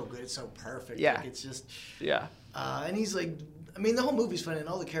 just so good. It's so perfect. Yeah. Like, it's just. Yeah. And he's like, I mean, the whole movie's funny, and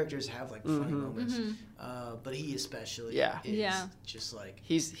all the characters have like funny moments. But he especially, Yeah. is Yeah. just like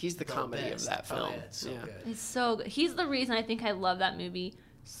He's the comedy best. of that Oh, film. yeah, it's so good. It's so good. He's the reason I think I love that movie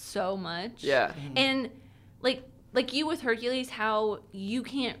so much. Yeah. And like you with Hercules, how you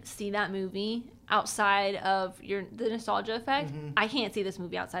can't see that movie outside of the nostalgia effect. I can't see this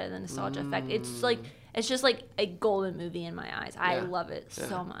movie outside of the nostalgia effect. It's just like a golden movie in my eyes. I Yeah. love it Yeah.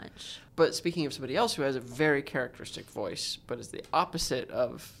 so much. But speaking of somebody else who has a very characteristic voice, but is the opposite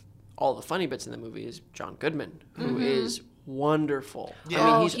of all the funny bits in the movie, is John Goodman, who is wonderful. Yeah.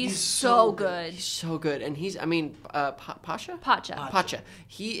 I mean, he's he's so so good. he's so good, and he's Pasha. Pacha. Pacha.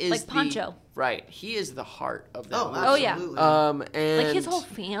 He is Like Pancho. Right. He is the heart of that Oh, movie. Oh, yeah. absolutely. And Like his whole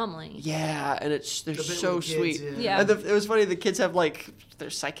family. Yeah, and they're The bit so with the kids, sweet. Yeah. And it was funny. The kids have like they're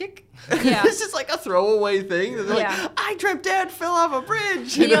psychic. Yeah. This is like a throwaway thing. They're Yeah. like, I dreamt Dad fell off a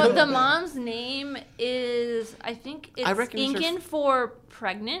bridge. You know, the mom's name is, I think it's I reckon it's her Incan for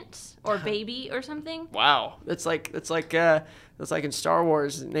pregnant or baby or something. Wow, that's like in Star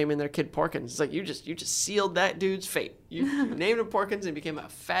Wars naming their kid Porkins. It's like you just sealed that dude's fate. You named him Porkins and he became a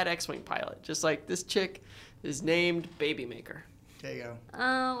fat X-wing pilot. Just like this chick is named Baby Maker. There you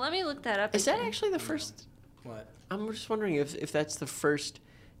go. Let me look that up. Is that again. actually the first? What? I'm just wondering if that's the first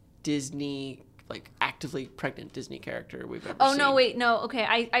Disney like actively pregnant Disney character we've ever Oh, seen. no, wait, no. Okay,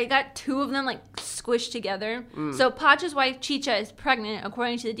 I got two of them, like, squished together. Mm. So, Pacha's wife, Chicha, is pregnant.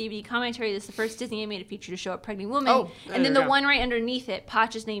 According to the DVD commentary, this is the first Disney animated feature to show a pregnant woman. Oh, and then there the you go. one right underneath it,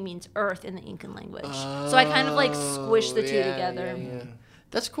 Pacha's name means earth in the Incan language. So, I kind of, like, squished the two yeah, together. yeah.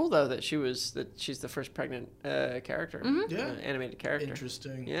 That's cool though that she's the first pregnant character, Yeah. animated character.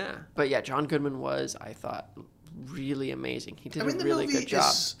 Interesting. Yeah, but yeah, John Goodman was, I thought, really amazing. He did I mean, a the really movie good job.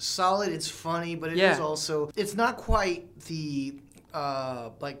 is solid. It's funny, but it is Yeah. also. It's not quite the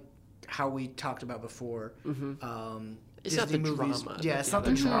like how we talked about before. Mm-hmm. It's Disney not the movies. drama Yeah, that it's the not the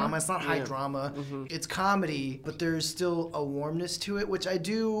others drama. are. It's not high Yeah. drama. It's comedy, but there's still a warmness to it, which I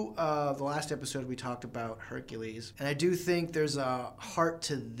do. The last episode we talked about Hercules, and I do think there's a heart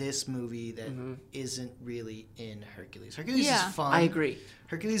to this movie that isn't really in Hercules. Hercules Yeah. is fun. I agree.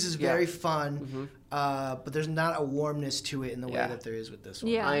 Hercules is Yeah. very fun, but there's not a warmness to it in the way Yeah. that there is with this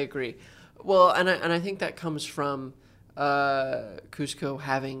one. Yeah. I agree. Well, and I think that comes from Cusco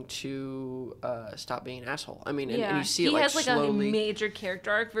having to stop being an asshole. I mean, and you see it he like has like slowly. a major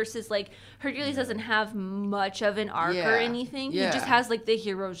character arc versus like Hercules doesn't have much of an arc Yeah. or anything. Yeah. He just has like the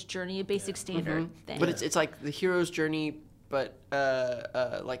hero's journey, a basic standard thing. But it's like the hero's journey, but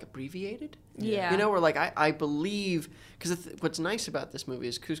like abbreviated. Yeah. You know, where like I believe because what's nice about this movie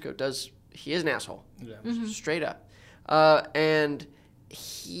is Cusco he is an asshole, Yeah. straight up, and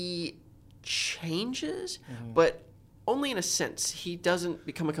he changes, but only in a sense. He doesn't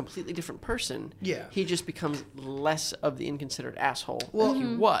become a completely different person. Yeah. He just becomes less of the inconsiderate asshole Well, that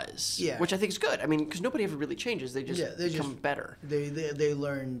he was. Yeah. Which I think is good. I mean, because nobody ever really changes. They just they become better. They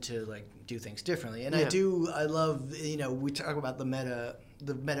learn to like do things differently, and Yeah. I love we talk about the meta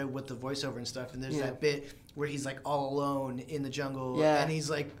with the voiceover and stuff, and there's Yeah. that bit where he's like all alone in the jungle, Yeah. and he's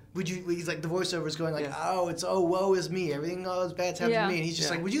like, he's like the voiceover is going like, Yeah. woe is me, everything all is bad's happening Yeah. to me, and he's just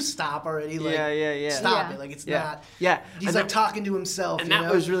Yeah. like, would you stop already, like Yeah. stop Yeah. it, like it's Yeah. not, Yeah. he's And like that- talking to himself, And you that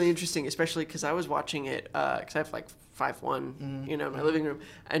know? was really interesting, especially because I was watching it because I have like 5.1, in my living room,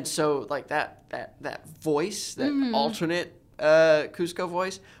 and so like that voice, that alternate Cusco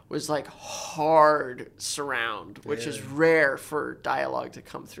voice, was like hard surround, which is rare for dialogue to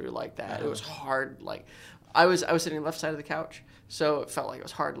come through like that. It was hard, like I was sitting on the left side of the couch. So it felt like it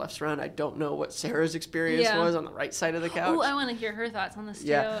was hard left surround. I don't know what Sarah's experience Yeah. was on the right side of the couch. Oh, I want to hear her thoughts on this too.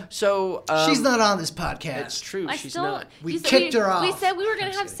 yeah. So She's not on this podcast. It's true. I She's still, not. We you said kicked her off. We said we were gonna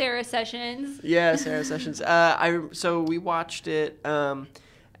I'm have just Sarah sessions. Yeah, Sarah Sessions. So we watched it, and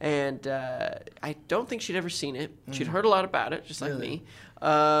I don't think she'd ever seen it. She'd heard a lot about it, just like Really?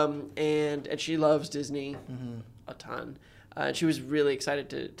 me. And she loves Disney a ton. And she was really excited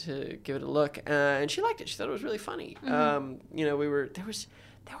to give it a look, and she liked it. She thought it was really funny. There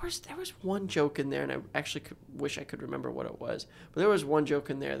was one joke in there, and I actually wish I could remember what it was. But there was one joke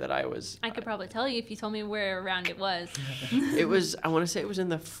in there that I could probably tell you if you told me where around it was. It was, I want to say it was in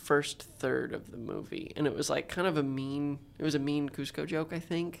the first third of the movie, and it was like kind of a mean Cusco joke, I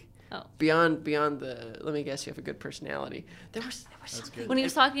think. Oh. Beyond the, let me guess, you have a good personality. There was something. When he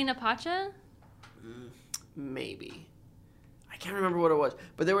was talking to Pacha? Maybe. I can't remember what it was,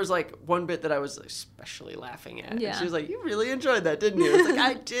 but there was like one bit that I was especially laughing at. Yeah. And she was like, "You really enjoyed that, didn't you?" It's like,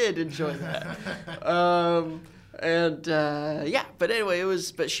 I did enjoy that. But anyway,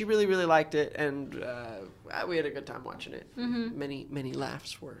 but she really, really liked it, and we had a good time watching it. Many, many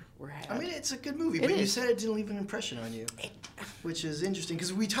laughs were had. I mean, it's a good movie, It but you is. said it didn't leave an impression on you, which is interesting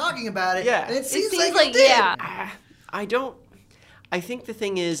because we're talking about it, Yeah. and it seems like like it did. yeah. I don't. I think the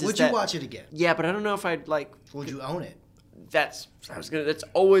thing is Would that, you watch it again? Yeah, but I don't know if I'd like. Would you own it? That's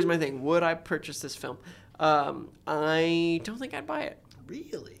always my thing. Would I purchase this film? I don't think I'd buy it.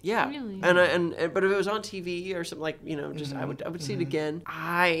 Really? Yeah. Really? And but if it was on TV or something, like, just I would see it again.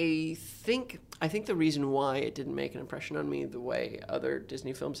 I think the reason why it didn't make an impression on me the way other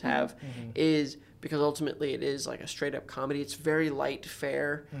Disney films have is because ultimately it is like a straight up comedy. It's very light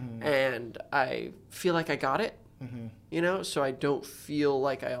fare, and I feel like I got it. So I don't feel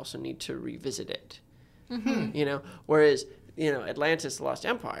like I also need to revisit it. Whereas Atlantis: The Lost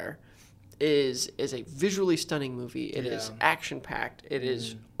Empire is a visually stunning movie. It is action packed. It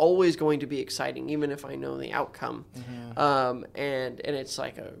is always going to be exciting, even if I know the outcome. And it's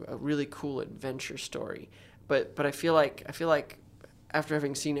like a really cool adventure story. But I feel like after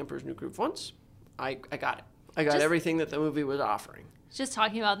having seen Emperor's New Groove once, I got it. I got everything that the movie was offering. Just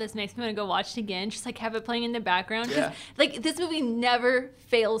talking about this makes me want to go watch it again. Just like have it playing in the background. 'Cause, Yeah. like this movie never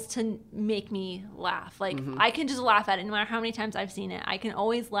fails to make me laugh. Like I can just laugh at it no matter how many times I've seen it. I can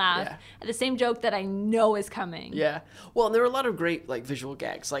always laugh at the same joke that I know is coming. Yeah. Well, and there were a lot of great like visual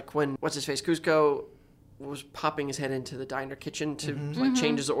gags, like when Cusco was popping his head into the diner kitchen to like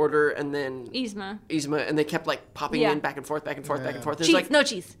change his order, and then Yzma. and they kept like popping in back and forth, back and forth, back and forth. There's Cheese, like no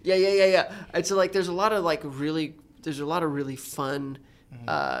cheese. Yeah. And so like there's a lot of really fun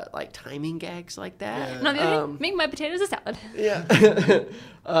like timing gags like that. And on the other hand, make my potatoes a salad. Yeah.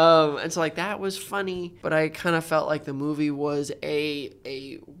 And so like that was funny, but I kind of felt like the movie was a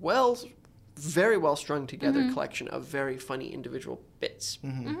very well strung together collection of very funny individual bits.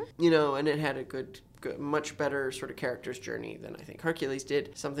 And it had a good, much better sort of character's journey than I think Hercules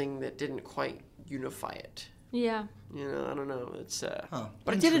did. Something that didn't quite unify it Yeah. You know, I don't know. It's Huh,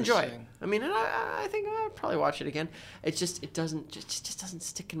 but I did enjoy it. interesting. I mean, and I think I'd probably watch it again. It's just it just doesn't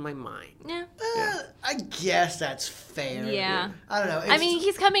stick in my mind. Yeah. I guess that's fair. Yeah. I don't know. I mean,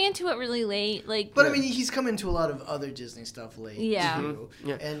 he's coming into it really late. Like, but I mean, he's come into a lot of other Disney stuff late. Yeah. Too.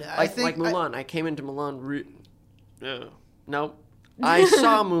 Yeah, And I like think Mulan. I came into Mulan. Nope. I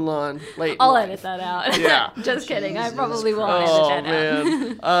saw Mulan late. I'll in edit life. that out. Yeah. Just kidding. I Jesus probably won't Oh edit that out. man.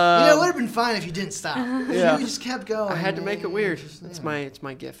 you know, it would have been fine if you didn't stop. Yeah. You just kept going. I had to make it weird. Just, It's yeah.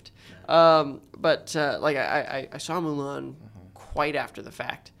 my gift. But like I saw Mulan quite after the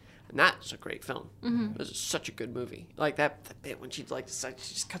fact, and that's a great film. It was such a good movie. Like that bit when she she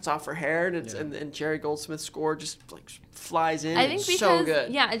just cuts off her hair and it's and Jerry Goldsmith's score just like flies in. I think it's because so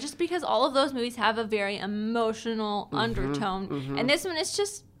good. yeah, just because all of those movies have a very emotional undertone, and this one is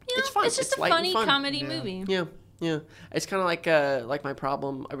just It's fun. It's just It's a light and funny fun. comedy Yeah. movie. Yeah, yeah. It's kind of like my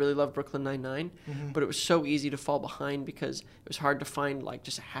problem. I really love Brooklyn Nine-Nine, but it was so easy to fall behind because it was hard to find like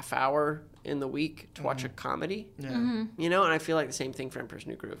just a half hour in the week to watch a comedy. Yeah. You know, and I feel like the same thing for Emperor's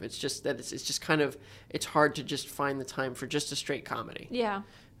New Groove. It's just that it's just kind of it's hard to just find the time for just a straight comedy, Yeah.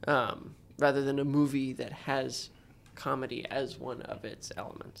 rather than a movie that has comedy as one of its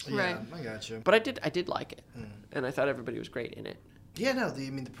elements. Right. Yeah, I got you. But I did like it, and I thought everybody was great in it. Yeah, no, I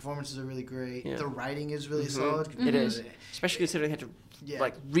mean, the performances are really great. Yeah. The writing is really solid. It is, especially considering they had to Yeah.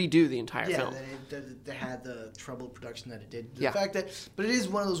 like redo the entire Yeah, film. they had the troubled production that it did. The Yeah. fact that, but it is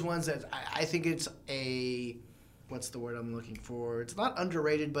one of those ones that I think it's what's the word I'm looking for? It's not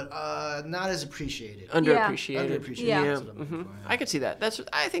underrated, but not as appreciated. Underappreciated. Underappreciated. Yeah. That's what I'm looking for, yeah. I could see that.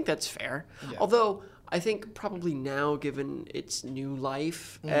 I think that's fair. Yeah. Although I think probably now, given its new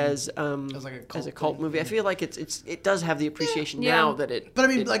life as like a cult thing. movie, I feel like it does have the appreciation Yeah. now that it. But I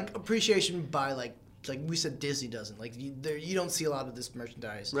mean, it- like appreciation by like we said, Disney doesn't like you don't see a lot of this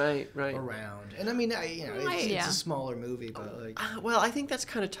merchandise right. around. And I mean, it's Yeah. a smaller movie, but like Well, I think that's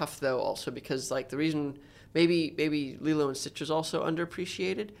kind of tough though, also because like the reason maybe Lilo and Stitch was also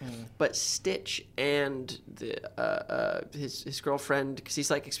underappreciated, but Stitch and his girlfriend, because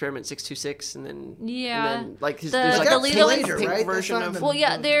he's like Experiment 626, and then Yeah. and then, like The- there's like the a Lilo pink, and- pink right? That's version not in of. the- Well,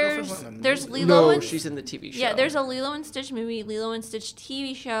 yeah, the there's girlfriend's not in the there's movie. Lilo No, and she's in the TV show. yeah, there's a Lilo and Stitch movie, Lilo and Stitch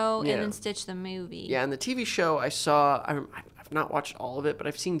TV show, Yeah. and then Stitch the movie. Yeah, and the TV show I saw, I've not watched all of it, but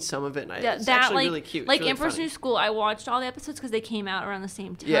I've seen some of it, and Yeah, it's that actually like really cute. It's like really Emperor's funny. New School. I watched all the episodes because they came out around the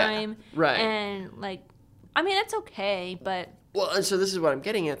same Yeah, time. right. And like, I mean, it's okay, but Well, and so this is what I'm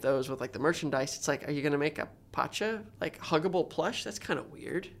getting at, though, is with like the merchandise. It's like, are you gonna make a Pacha like huggable plush? That's kind of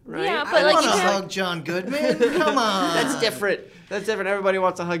weird, right? Yeah, I but, like, want you to have- hug John Goodman. Come on, That's different. That's different. Everybody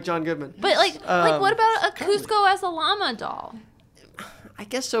wants to hug John Goodman. but like what about a Cusco as a llama doll? I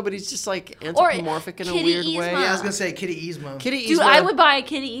guess so, but he's just like Or anthropomorphic in a Kitty weird Yzma. way. Yeah, I was gonna say Kitty Yzma. Kitty Dude, Yzma- I would buy a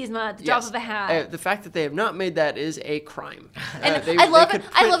Kitty Yzma at the drop yes. of a hat. The fact that they have not made that is a crime. And They I love could it.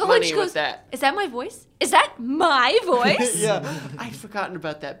 I print love it when money she with goes, that. "Is that my voice? Is that my voice?" Yeah, I'd forgotten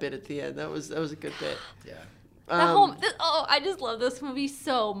about that bit at the end. That was a good bit. Yeah. I just love this movie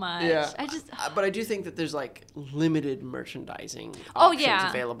so much. Yeah, I just but I do think that there's like limited merchandising Oh, options yeah.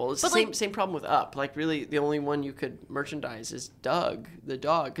 available. It's But, the same like- same problem with Up. Like really, the only one you could merchandise is Doug the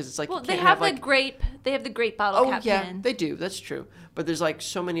dog, because it's like well, you they can't have like the grape. They have the grape bottle oh cap yeah, pin. they do. That's true. But there's like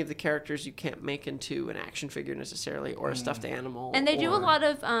so many of the characters you can't make into an action figure necessarily, or a stuffed animal. And they do a or- lot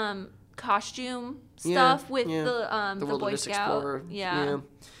of costume Yeah, stuff with yeah. the Boy Wilderness Scout. Explorer. Yeah.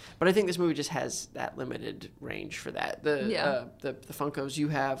 But I think this movie just has that limited range for that. The Funkos you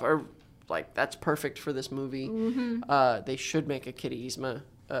have are like that's perfect for this movie. Mm-hmm. They should make a Kitty Yzma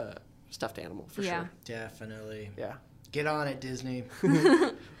stuffed animal for Yeah. sure. Definitely. Yeah. Get on it, Disney.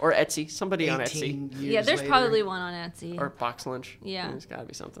 Or Etsy. Somebody on Etsy. 18 years Yeah, there's later. probably one on Etsy. Or Box Lunch. Yeah. There's got to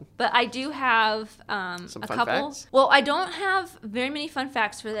be something. But I do have Some a fun couple. facts? Well, I don't have very many fun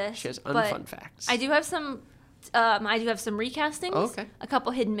facts for this. She has but unfun facts. I do have some. I do have some recastings. Oh, okay. A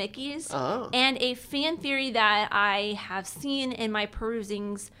couple hidden Mickeys. Oh. And a fan theory that I have seen in my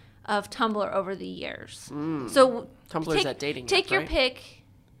perusings of Tumblr over the years. So Tumblr's that dating Take app, your right? pick.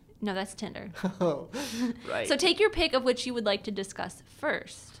 No, that's Tinder. Oh, right. So take your pick of which you would like to discuss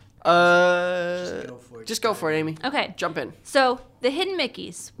first. Just go for it, Amy. Okay. Jump in. So the hidden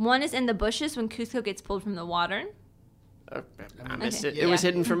Mickeys. One is in the bushes when Cusco gets pulled from the water. I missed Okay. it. It was Yeah.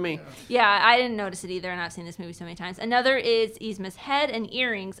 hidden from me. Yeah, I didn't notice it either, and I've seen this movie so many times. Another is Yzma's head and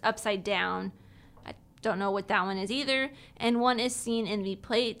earrings upside down. I don't know what that one is either. And one is seen in the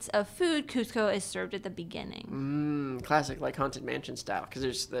plates of food Cusco is served at the beginning. Classic, like Haunted Mansion style, because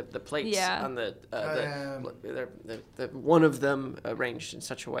there's the plates Yeah. on the one of them arranged in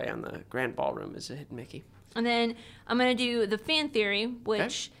such a way on the grand ballroom is a hidden Mickey. And then I'm going to do the fan theory,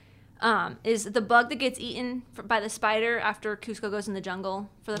 which is the bug that gets eaten by the spider after Cusco goes in the jungle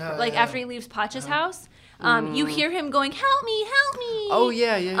for the Yeah. after he leaves Pacha's house. You hear him going, "Help me, help me!" Oh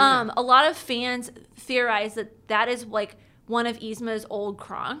yeah. A lot of fans theorize that is like one of Yzma's old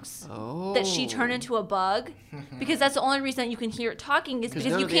Kronks that she turned into a bug, because that's the only reason you can hear it talking is because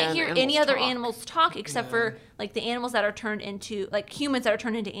none you of the can't hear any animals other talk. animals talk except for like the animals that are turned into like humans that are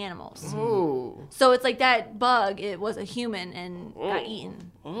turned into animals. Oh. So it's like that bug. It was a human and got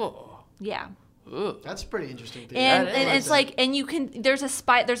eaten. Oh. Yeah. That's pretty interesting. Theory. And That and is. it's like, and you can, there's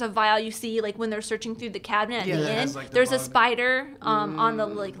a vial you see like when they're searching through the cabinet at Yeah, the that end. has, like, the There's a bug. spider on the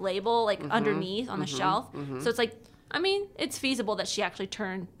like label like underneath on the shelf. So it's like, I mean, it's feasible that she actually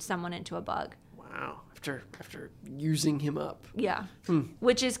turned someone into a bug. Wow. After using him up. Yeah,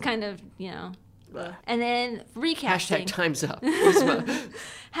 which is kind of And then recasting. Hashtag time's up. Yzma.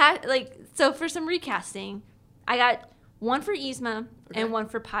 So for some recasting, I got one for Yzma and one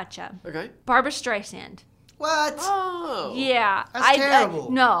for Pacha. Okay. Barbara Streisand. What? Oh. Yeah, That's terrible.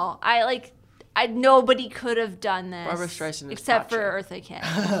 Nobody could have done this. Barbara Streisand is except for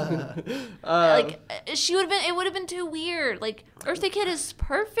Pacha. Eartha Kitt. She would have been. It would have been too weird. Like Eartha Kitt is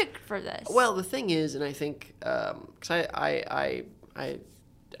perfect for this. Well, the thing is, and I think, because I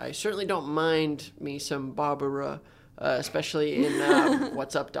certainly don't mind me some Barbara, especially in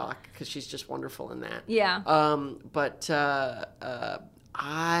What's Up, Doc, because she's just wonderful in that. Yeah. But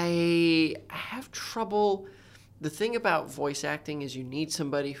I have trouble. The thing about voice acting is you need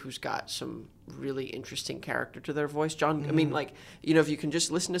somebody who's got some really interesting character to their voice. I mean, like, if you can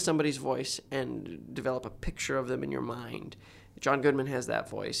just listen to somebody's voice and develop a picture of them in your mind. John Goodman has that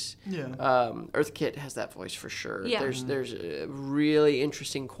voice. Yeah. Eartha Kitt has that voice for sure. Yeah. There's a really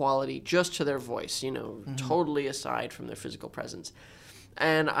interesting quality just to their voice, totally aside from their physical presence.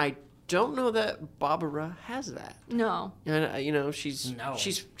 And I don't know that Barbara has that. no. And she's No.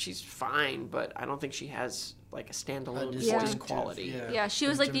 she's fine, but I don't think she has like a standalone voice distinctive, quality. Yeah, she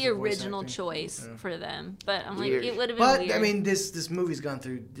was in like the terms of voice original acting. choice for them. But I'm Weird. like, it would have been But weird. I mean, this movie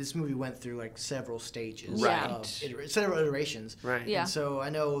went through like several stages, Right. of several iterations, Right. Yeah. And so I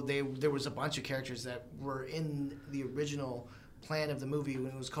know there was a bunch of characters that were in the original plan of the movie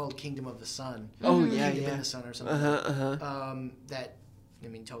when it was called Kingdom of the Sun. Oh, Kingdom yeah, in yeah. the Sun or something. That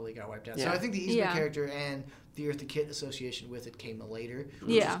totally got wiped out. So Yeah. I think the Yzma Yeah. character and the Eartha Kitt association with it came later.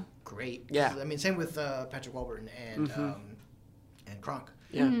 Which Yeah. is great. Yeah. I mean, same with Patrick Warburton and Kronk.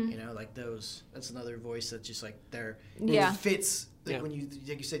 Yeah. Like those. That's another voice that's just like there. Yeah. It fits. Like Yeah. when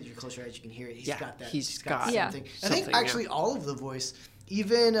like you said, you're closer to edge, you can hear it. He's Yeah, got that. he's got got the same Yeah. thing. I something, think actually all of the voice,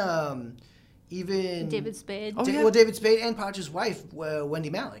 even David Spade. Oh, yeah. Well, David Spade and Pacha's wife, Wendy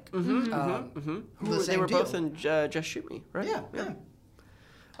Malick. Who The they same were both deal. in Just Shoot Me, right? Yeah.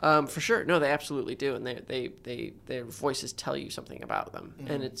 For sure. No, they absolutely do, and their voices tell you something about them,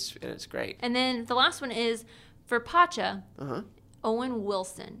 Mm-hmm. and it's great. And then the last one is for Pacha, Uh-huh. Owen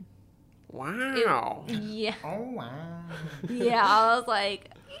Wilson. Wow. Yeah. Oh wow. Yeah, I was like,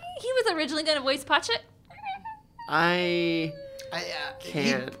 he was originally going to voice Pacha. I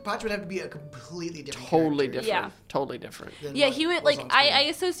Can't. Pacha would have to be a completely different. totally character different. Yeah. Totally different. than Yeah, what he would was like. on I screen.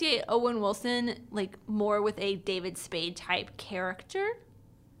 associate Owen Wilson like more with a David Spade type character.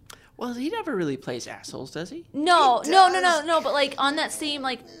 Well, he never really plays assholes, does he? No, He no, no, no, does. no. But like on that same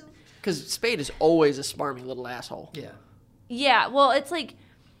like, Because Spade is always a smarmy little asshole. Yeah. yeah. Well, it's like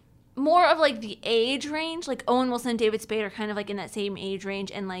more of like the age range. Like Owen Wilson and David Spade are kind of like in that same age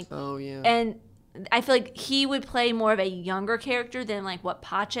range, and like, Oh yeah. and I feel like he would play more of a younger character than like what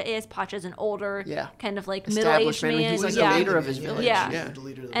Pacha is. Pacha's an older, Yeah. kind of like Established middle-aged man. man. He's like yeah. the leader of his village. Yeah. Yeah. He's the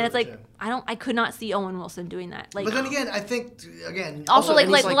leader of the And it's village, like yeah. I could not see Owen Wilson doing that. Like But then again, I think again. also and like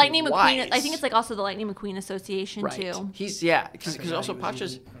he's, like, Lightning McQueen. I wise. think it's like also the Lightning McQueen Association Right. too. He's I because forgot also he was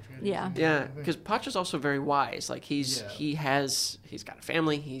Pacha's. even- I forgot Yeah. Yeah, because Pacha's also very wise. Like he's got a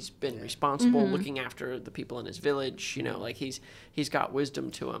family. He's been responsible, Mm-hmm. looking after the people in his village. Like he's got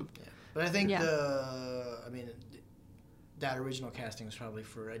wisdom to him. But I think Yeah. that original casting was probably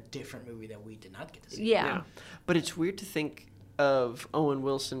for a different movie that we did not get to see. Yeah. But it's weird to think of Owen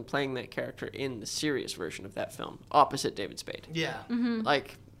Wilson playing that character in the serious version of that film, opposite David Spade. Yeah.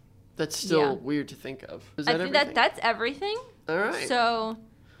 Like that's still Yeah. weird to think of. Is I that think everything? that's everything. All right. So,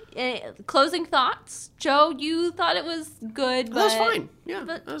 closing thoughts. Joe, you thought it was good, but That's fine. Yeah,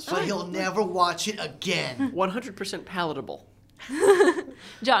 but- that's But fine. he'll never watch it again. 100% palatable.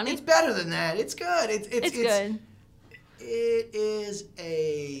 Johnny, It's better than that. It's good. It's good. It is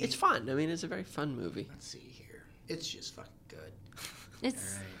a. It's fun. I mean, it's a very fun movie. Let's see here. It's just fucking good.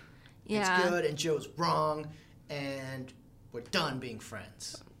 It's All right. yeah. It's good, and Joe's wrong, and we're done being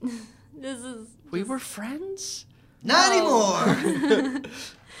friends. This is We were friends? Not anymore.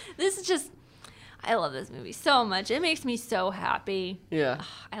 this This is just, I love this movie so much. It makes me so happy. Yeah.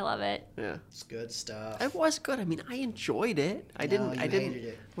 I love it. Yeah. It's good stuff. It was good. I mean, I enjoyed it. I didn't. Hated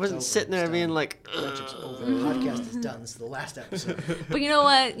it. Wasn't It's over. sitting there It's being done. like, It's over. The podcast is done. This is the last episode. But you know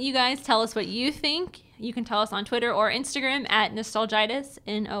what? You guys tell us what you think. You can tell us on Twitter or Instagram at Nostalgitis,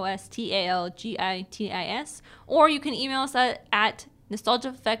 NOSTALGITIS. Or you can email us at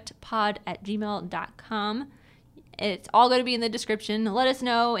nostalgiaeffectpod@gmail.com. It's all going to be in the description. Let us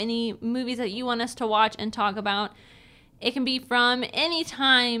know any movies that you want us to watch and talk about. It can be from any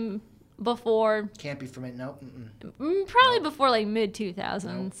time before, Can't be from it. Nope. probably before like mid-2000s.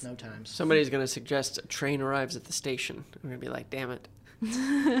 Nope. No times. somebody's gonna suggest a train arrives at the station. I'm gonna be like, damn it.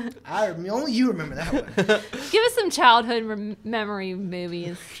 Only you remember that one. Give us some childhood memory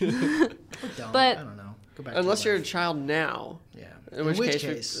movies. Don't. But- I don't know. Go back. Unless to you're a life. child now. Yeah. In which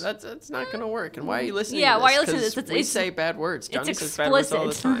case, that's not gonna work. And why are you listening? Yeah, to this? why are you listening to 'Cause this? we say bad words. it's Johnny says bad words all the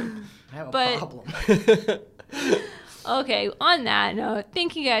explicit. time. I have a but- problem. Okay, on that note,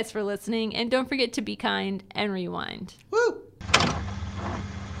 thank you guys for listening, and don't forget to be kind and rewind. Woo!